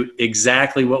do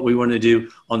exactly what we want to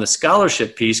do on the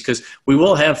scholarship piece because we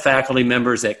will have faculty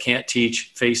members that can't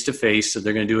teach face-to-face, so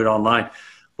they're going to do it online.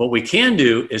 What we can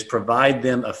do is provide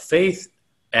them a faith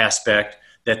aspect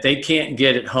that they can't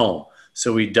get at home.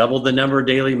 So we double the number of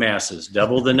daily masses,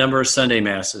 double the number of Sunday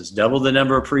masses, double the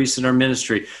number of priests in our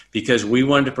ministry, because we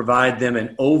wanted to provide them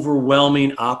an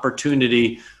overwhelming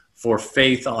opportunity for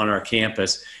faith on our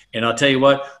campus. And I'll tell you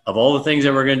what, of all the things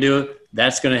that we're going to do,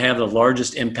 that's going to have the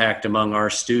largest impact among our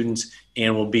students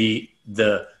and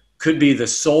could be the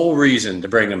sole reason to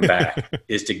bring them back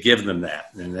is to give them that.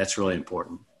 And that's really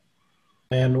important.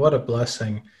 And what a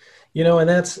blessing.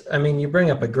 And you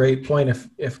bring up a great point.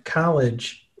 If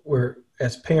college,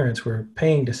 as parents, we're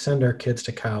paying to send our kids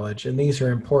to college, and these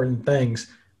are important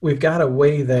things, we've got to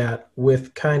weigh that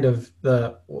with kind of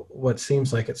what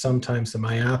seems like it's sometimes the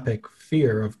myopic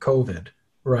fear of COVID,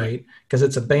 right? Because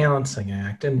it's a balancing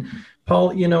act. And Paul,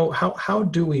 how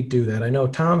do we do that? I know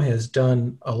Tom has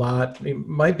done a lot. He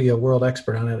might be a world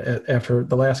expert on it after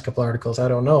the last couple articles. I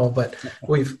don't know, but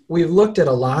we've looked at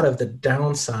a lot of the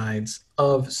downsides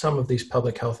of some of these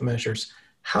public health measures.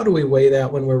 How do we weigh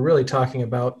that when we're really talking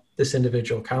about this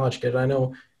individual college kid? I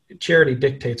know charity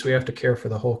dictates we have to care for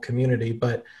the whole community,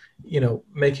 but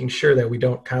making sure that we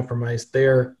don't compromise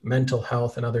their mental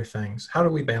health and other things. How do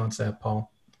we balance that, Paul?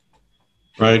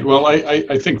 Right. Well,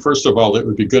 I think, first of all, it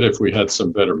would be good if we had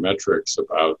some better metrics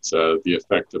about the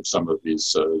effect of some of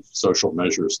these social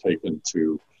measures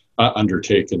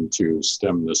undertaken to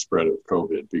stem the spread of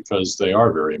COVID, because they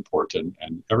are very important.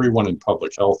 And everyone in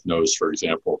public health knows, for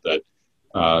example, that,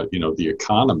 the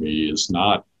economy is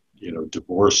not,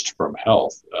 divorced from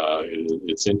health.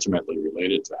 It's intimately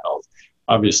related to health.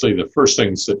 Obviously, the first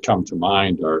things that come to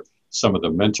mind are some of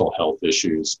the mental health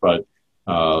issues, but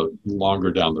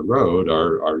longer down the road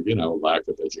are lack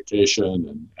of education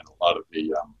and a lot of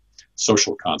the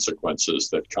social consequences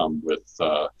that come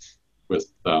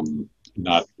with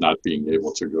not being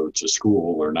able to go to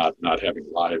school or not having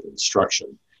live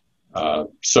instruction.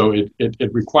 So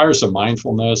it requires a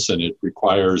mindfulness, and it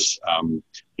requires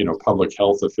public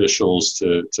health officials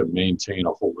to maintain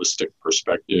a holistic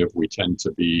perspective. We tend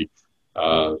to be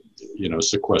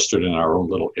sequestered in our own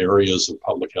little areas of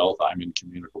public health. I'm in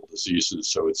communicable diseases,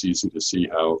 so it's easy to see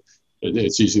how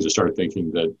it's easy to start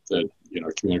thinking that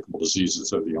communicable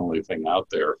diseases are the only thing out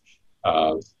there.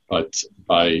 But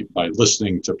by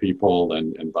listening to people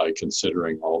and by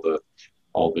considering all the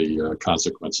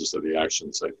consequences of the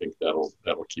actions, I think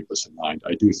that'll keep us in mind.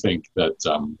 I do think that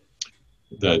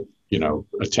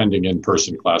attending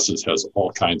in-person classes has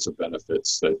all kinds of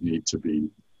benefits that need to be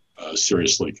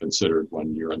seriously considered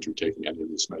when you're undertaking any of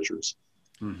these measures.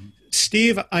 Mm-hmm.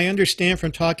 Steve, I understand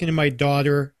from talking to my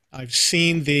daughter, I've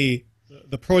seen the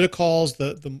protocols,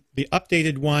 the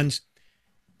updated ones.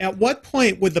 At what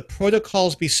point would the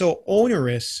protocols be so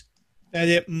onerous that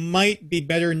it might be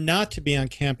better not to be on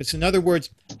campus? In other words,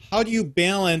 how do you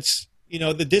balance,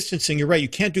 the distancing? You're right, you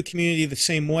can't do community the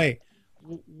same way.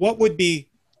 What would be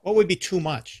too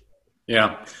much?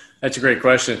 Yeah. That's a great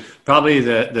question. Probably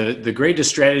the greatest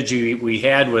strategy we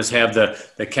had was have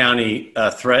the county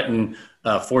threaten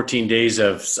 14 days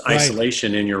of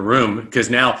isolation in your room, because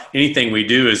now anything we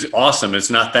do is awesome.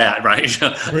 It's not that, right?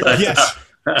 But, yes.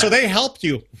 So they helped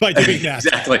you by doing that.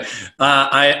 Exactly.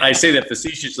 I say that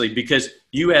facetiously because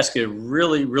you ask a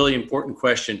really, really important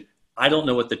question. I don't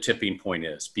know what the tipping point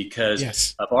is,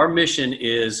 because of our mission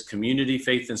is community,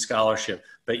 faith, and scholarship.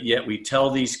 But yet we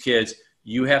tell these kids,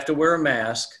 you have to wear a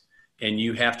mask and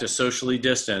you have to socially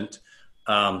distant.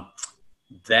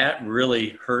 That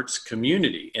really hurts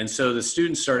community. And so the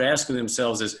students start asking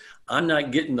themselves is, I'm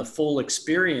not getting the full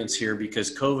experience here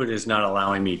because COVID is not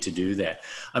allowing me to do that.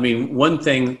 I mean, one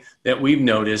thing that we've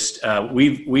noticed,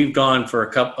 we've gone for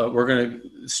a couple, we're going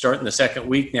to start in the second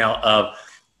week now of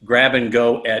grab and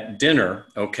go at dinner.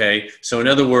 Okay. So in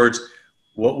other words,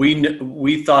 what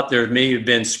we thought there may have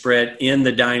been spread in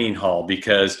the dining hall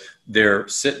because they're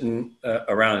sitting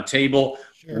around a table.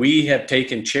 Sure. We have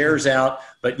taken chairs out,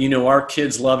 but our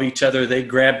kids love each other. They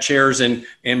grab chairs and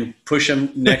push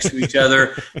them next to each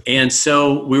other. And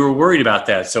so we were worried about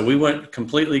that. So we went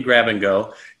completely grab and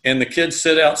go, and the kids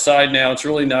sit outside now. It's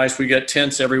really nice. We got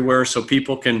tents everywhere so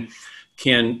people can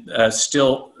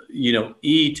still,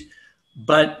 eat,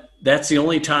 but that's the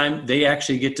only time they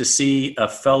actually get to see a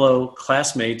fellow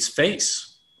classmate's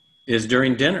face is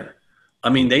during dinner. I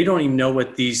mean, they don't even know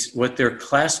what their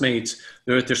classmates,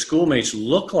 what their schoolmates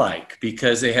look like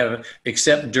because they have,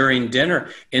 except during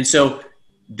dinner. And so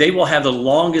they will have the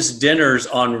longest dinners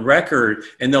on record,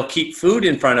 and they'll keep food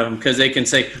in front of them because they can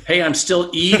say, hey, I'm still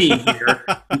eating here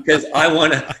because I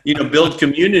want to, build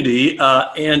community.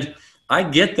 And I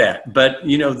get that, but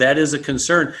that is a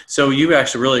concern. So you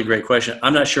asked a really great question.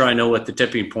 I'm not sure I know what the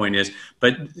tipping point is,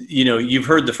 but you've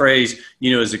heard the phrase,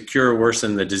 is a cure worse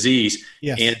than the disease?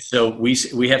 Yes. And so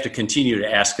we have to continue to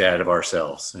ask that of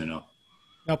ourselves.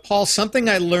 Now, Paul, something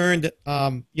I learned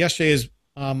yesterday is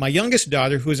my youngest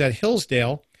daughter, who's at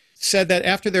Hillsdale, said that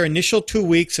after their initial 2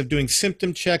 weeks of doing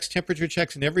symptom checks, temperature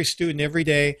checks, and every student every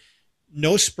day,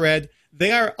 no spread,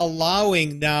 they are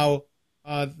allowing now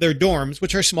their dorms,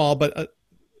 which are small, but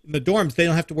in the dorms, they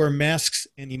don't have to wear masks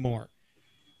anymore.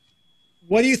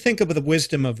 What do you think of the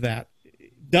wisdom of that?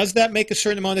 Does that make a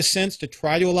certain amount of sense to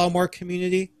try to allow more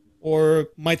community, or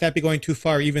might that be going too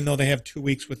far, even though they have 2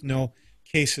 weeks with no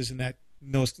cases in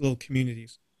those little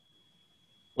communities?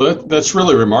 Well, that's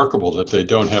really remarkable that they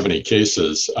don't have any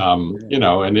cases.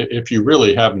 And if you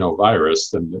really have no virus,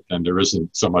 then there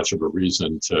isn't so much of a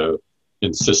reason to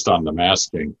insist on the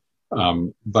masking.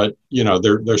 But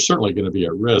they're certainly going to be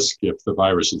at risk if the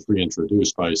virus is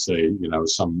reintroduced by, say,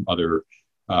 some other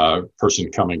person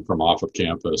coming from off of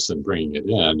campus and bringing it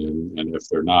in. And if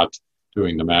they're not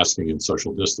doing the masking and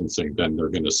social distancing, then they're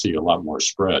going to see a lot more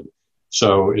spread.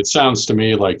 So it sounds to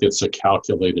me like it's a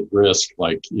calculated risk,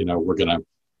 like, we're going to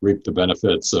reap the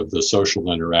benefits of the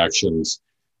social interactions,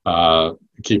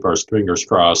 keep our fingers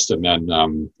crossed, and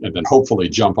then hopefully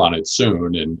jump on it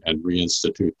soon and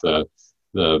reinstitute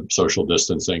the social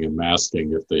distancing and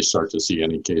masking if they start to see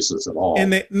any cases at all.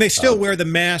 And they still wear the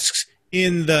masks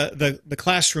in the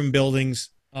classroom buildings,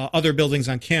 other buildings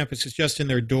on campus. It's just in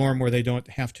their dorm where they don't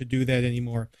have to do that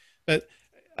anymore. But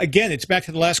again, it's back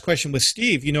to the last question with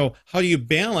Steve. How do you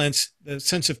balance the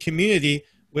sense of community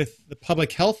with the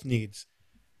public health needs?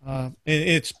 And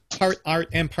it's part art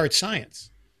and part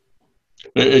science.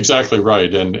 Exactly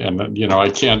right. And I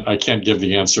can't give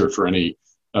the answer for any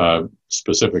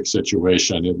specific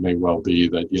situation. It may well be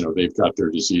that they've got their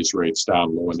disease rates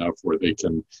down low enough where they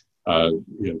can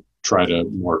try to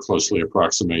more closely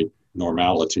approximate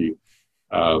normality.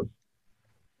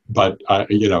 But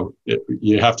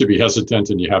you have to be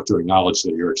hesitant, and you have to acknowledge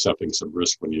that you're accepting some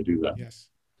risk when you do that. Yes.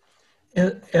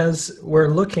 As we're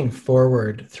looking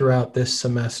forward throughout this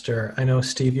semester, I know,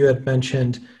 Steve, you had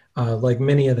mentioned, like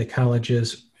many of the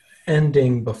colleges,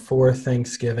 ending before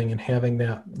Thanksgiving and having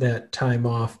that time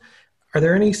off. Are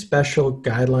there any special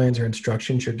guidelines or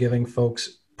instructions you're giving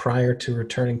folks prior to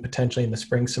returning potentially in the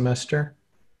spring semester?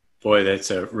 Boy,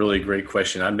 that's a really great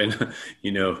question. I've been,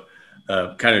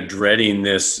 kind of dreading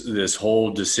this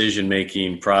whole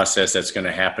decision-making process that's going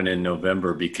to happen in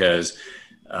November because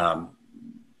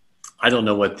I don't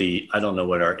know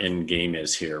what our end game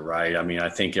is here, right? I mean, I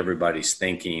think everybody's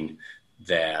thinking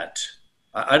that.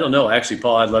 I don't know. Actually,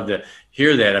 Paul, I'd love to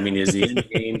hear that. I mean, is the end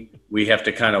game we have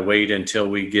to kind of wait until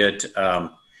we get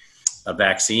a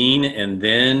vaccine and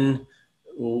then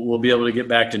we'll be able to get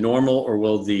back to normal, or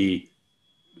will the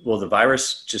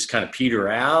virus just kind of peter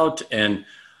out? And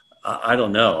I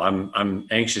don't know. I'm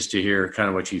anxious to hear kind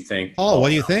of what you think. Oh, what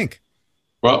do you think?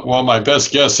 Well, my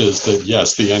best guess is that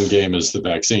yes, the end game is the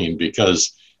vaccine,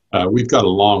 because we've got a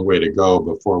long way to go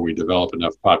before we develop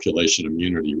enough population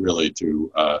immunity really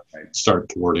to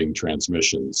start thwarting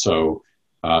transmission. So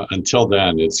until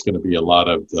then, it's going to be a lot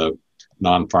of the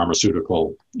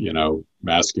non-pharmaceutical,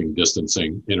 masking,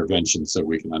 distancing interventions that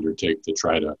we can undertake to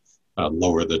try to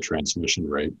lower the transmission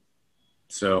rate.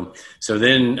 So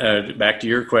then back to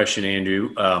your question,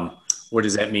 Andrew, what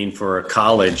does that mean for a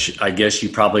college? I guess you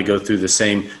probably go through the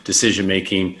same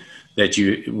decision-making that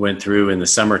you went through in the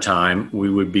summertime. We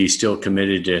would be still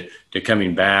committed to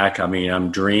coming back. I mean, I'm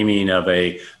dreaming of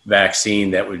a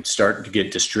vaccine that would start to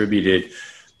get distributed,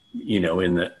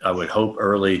 I would hope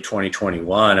early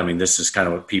 2021. I mean, this is kind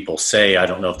of what people say. I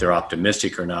don't know if they're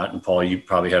optimistic or not. And Paul, you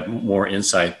probably have more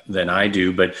insight than I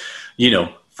do, but,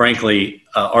 frankly,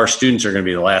 our students are going to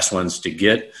be the last ones to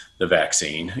get the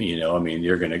vaccine.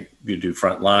 You're going to do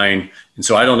front line. And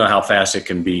so I don't know how fast it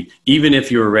can be. Even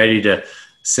if you were ready to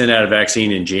send out a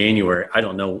vaccine in January, I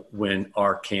don't know when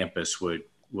our campus would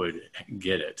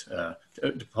get it.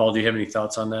 Paul, do you have any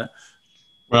thoughts on that?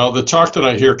 Well, the talk that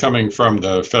I hear coming from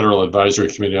the Federal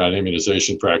Advisory Committee on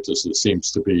Immunization Practices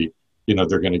seems to be,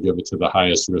 they're going to give it to the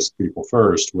highest risk people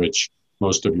first, which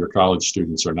most of your college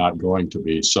students are not going to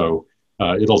be. So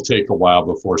it'll take a while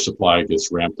before supply gets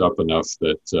ramped up enough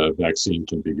that vaccine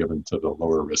can be given to the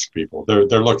lower risk people.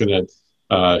 They're looking at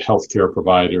healthcare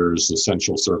providers,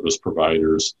 essential service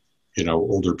providers,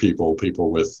 older people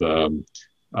with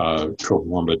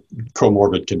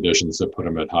comorbid conditions that put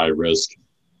them at high risk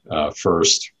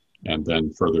first, and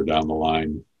then further down the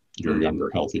line, your younger,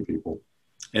 healthy people.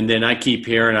 And then I keep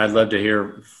hearing, I'd love to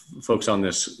hear folks on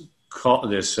this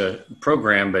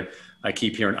program, but I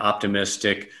keep hearing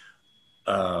optimistic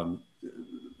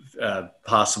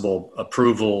possible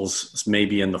approvals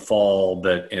maybe in the fall,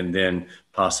 and then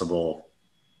possible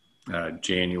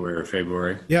January or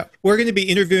February. Yeah, we're going to be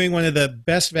interviewing one of the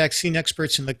best vaccine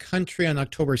experts in the country on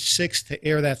October 6th to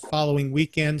air that following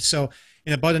weekend. So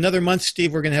in about another month,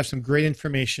 Steve, we're going to have some great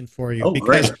information for you.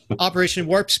 Because great. Operation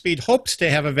Warp Speed hopes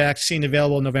to have a vaccine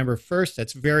available November 1st.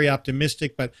 That's very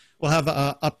optimistic, but we'll have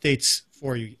updates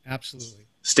for you. Absolutely.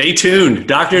 Stay tuned.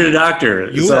 Doctor to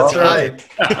doctor. That's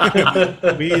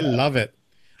right. We love it.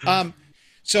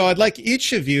 So I'd like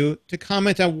each of you to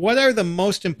comment on what are the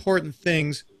most important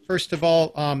things. First of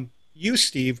all, you,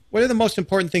 Steve, what are the most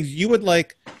important things you would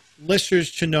like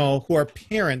listeners to know who are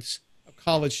parents of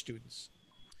college students?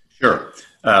 Sure.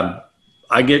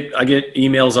 I get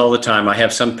emails all the time. I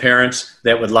have some parents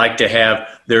that would like to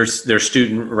have their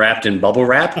student wrapped in bubble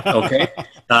wrap. Okay.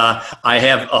 I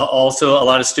have also a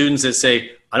lot of students that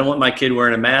say, I don't want my kid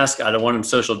wearing a mask. I don't want him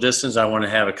social distance. I want to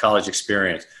have a college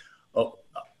experience.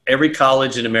 Every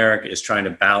college in America is trying to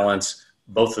balance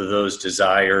both of those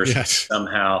desires. Yes.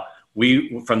 Somehow.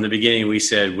 From the beginning, we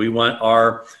said we want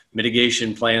our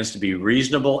mitigation plans to be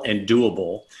reasonable and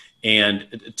doable,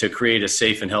 and to create a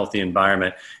safe and healthy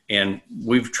environment. And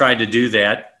we've tried to do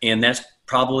that. And that's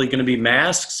probably going to be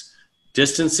masks,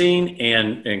 distancing,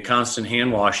 and constant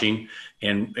hand washing.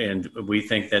 And we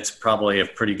think that's probably a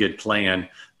pretty good plan.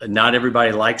 Not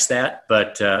everybody likes that,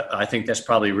 but I think that's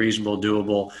probably reasonable,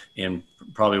 doable, and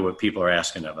probably what people are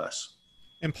asking of us.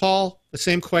 And Paul, the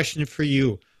same question for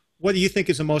you. What do you think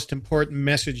is the most important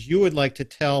message you would like to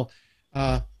tell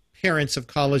parents of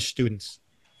college students?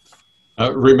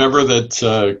 Remember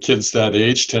that kids that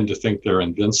age tend to think they're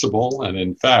invincible, and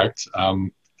in fact,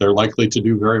 they're likely to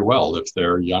do very well if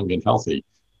they're young and healthy.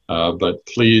 But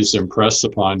please impress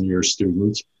upon your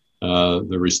students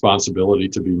the responsibility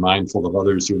to be mindful of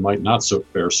others who might not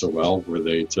fare so well were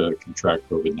they to contract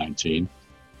COVID-19.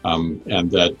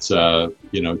 And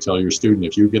that, tell your student,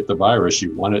 if you get the virus,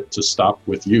 you want it to stop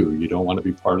with you. You don't want to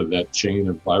be part of that chain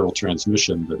of viral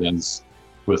transmission that ends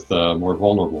with a more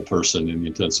vulnerable person in the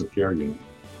intensive care unit.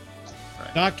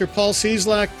 Dr. Paul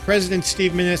Cieslak, President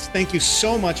Steve Minnis, thank you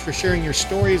so much for sharing your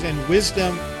stories and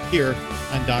wisdom here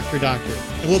on Dr. Doctor.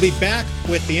 And we'll be back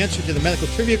with the answer to the medical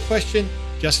trivia question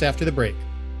just after the break.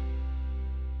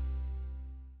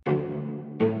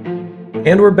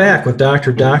 And we're back with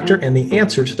Dr. Doctor and the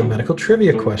answer to the medical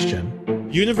trivia question.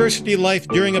 University life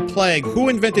during a plague. Who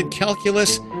invented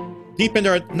calculus, deepened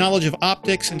our knowledge of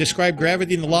optics, and described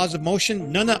gravity and the laws of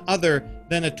motion? None other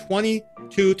than a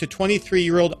 22 to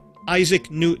 23-year-old Isaac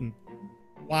Newton.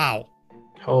 Wow.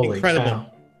 Holy incredible.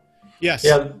 Cow. Yes.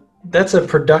 Yeah, that's a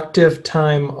productive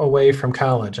time away from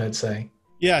college, I'd say.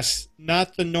 Yes,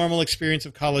 not the normal experience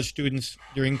of college students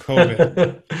during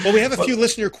COVID. Well, we have a few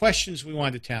listener questions we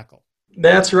wanted to tackle.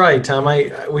 That's right, Tom.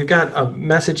 We've got a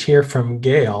message here from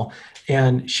Gail,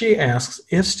 and she asks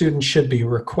if students should be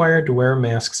required to wear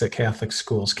masks at Catholic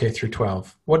schools, K through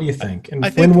 12. What do you think? And I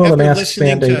think when will the mask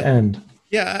mandate end?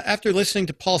 Yeah, after listening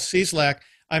to Paul Cieslak,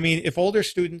 I mean, if older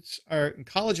students are in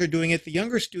college are doing it, the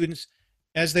younger students,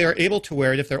 as they are able to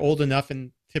wear it, if they're old enough,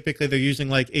 and typically they're using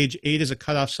like age 8 as a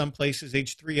cutoff some places,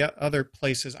 age 3 other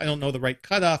places. I don't know the right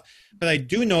cutoff, but I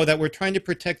do know that we're trying to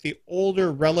protect the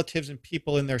older relatives and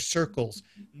people in their circles,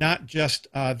 not just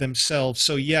themselves.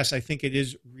 So yes, I think it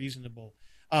is reasonable.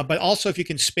 But also, if you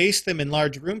can space them in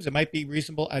large rooms, it might be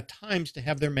reasonable at times to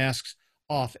have their masks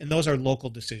off, and those are local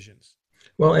decisions.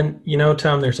 Well, and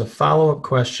Tom, there's a follow-up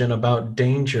question about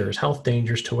dangers, health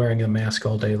dangers to wearing a mask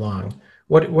all day long.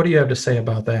 What do you have to say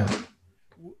about that?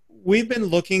 We've been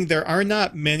looking. There are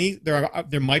not many.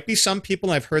 There might be some people,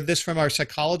 and I've heard this from our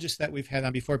psychologist that we've had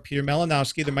on before, Peter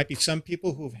Malinowski. There might be some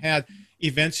people who've had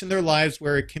events in their lives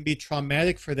where it can be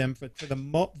traumatic for them. But for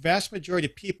the vast majority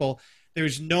of people,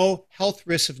 there's no health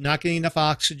risk of not getting enough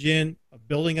oxygen, of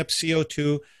building up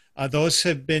CO2. Those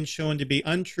have been shown to be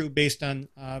untrue based on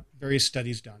various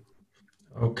studies done.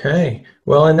 Okay.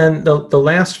 Well, and then the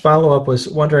last follow-up was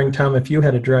wondering, Tom, if you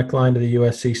had a direct line to the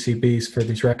USCCBs for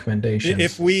these recommendations.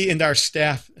 If we and our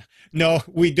staff, no,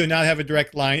 we do not have a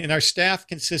direct line. And our staff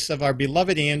consists of our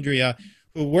beloved Andrea,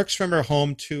 who works from her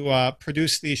home to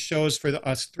produce these shows for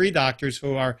us 3 doctors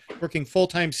who are working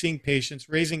full-time, seeing patients,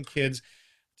 raising kids,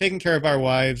 taking care of our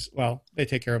wives. Well, they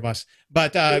take care of us.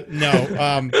 But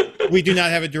no, we do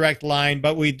not have a direct line,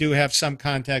 but we do have some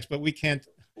contacts, but we can't.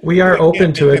 We are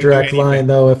open to a direct line,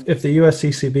 though. If the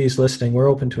USCCB is listening, we're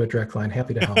open to a direct line.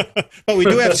 Happy to help. But we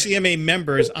do have CMA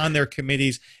members on their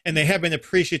committees, and they have been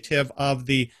appreciative of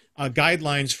the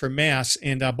guidelines for masks,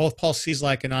 and both Paul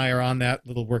Cieslak and I are on that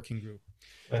little working group.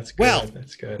 That's good. Well,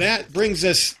 that's good. That brings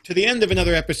us to the end of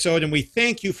another episode, and we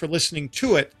thank you for listening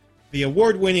to it, the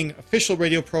award-winning official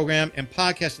radio program and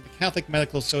podcast of the Catholic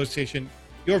Medical Association,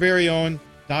 your very own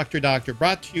Dr. Doctor,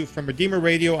 brought to you from Redeemer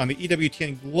Radio on the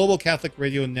EWTN Global Catholic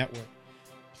Radio Network.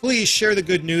 Please share the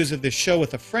good news of this show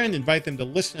with a friend. Invite them to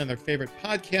listen on their favorite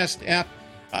podcast app.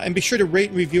 And be sure to rate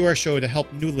and review our show to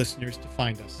help new listeners to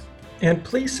find us. And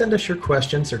please send us your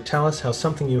questions or tell us how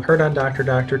something you heard on Dr.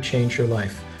 Doctor changed your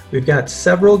life. We've got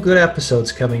several good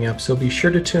episodes coming up, so be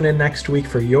sure to tune in next week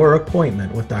for your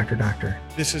appointment with Dr. Doctor.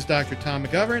 This is Dr. Tom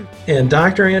McGovern. And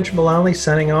Dr. Andrew Mullally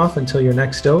signing off until your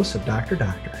next dose of Dr.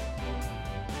 Doctor.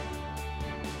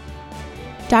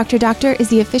 Dr. Doctor is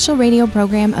the official radio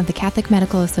program of the Catholic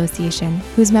Medical Association,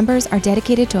 whose members are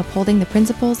dedicated to upholding the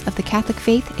principles of the Catholic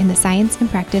faith in the science and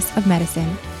practice of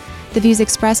medicine. The views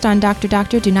expressed on Dr.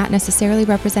 Doctor do not necessarily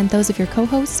represent those of your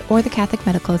co-hosts or the Catholic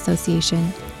Medical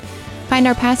Association. Find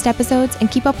our past episodes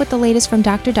and keep up with the latest from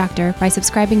Dr. Doctor by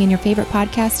subscribing in your favorite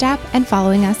podcast app and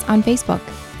following us on Facebook.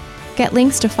 Get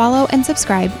links to follow and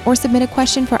subscribe or submit a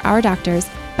question for our doctors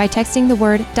by texting the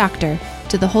word DOCTOR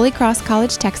to the Holy Cross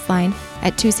College text line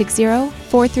at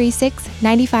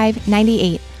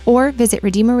 260-436-9598 or visit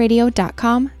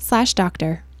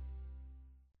redeemerradio.com/doctor.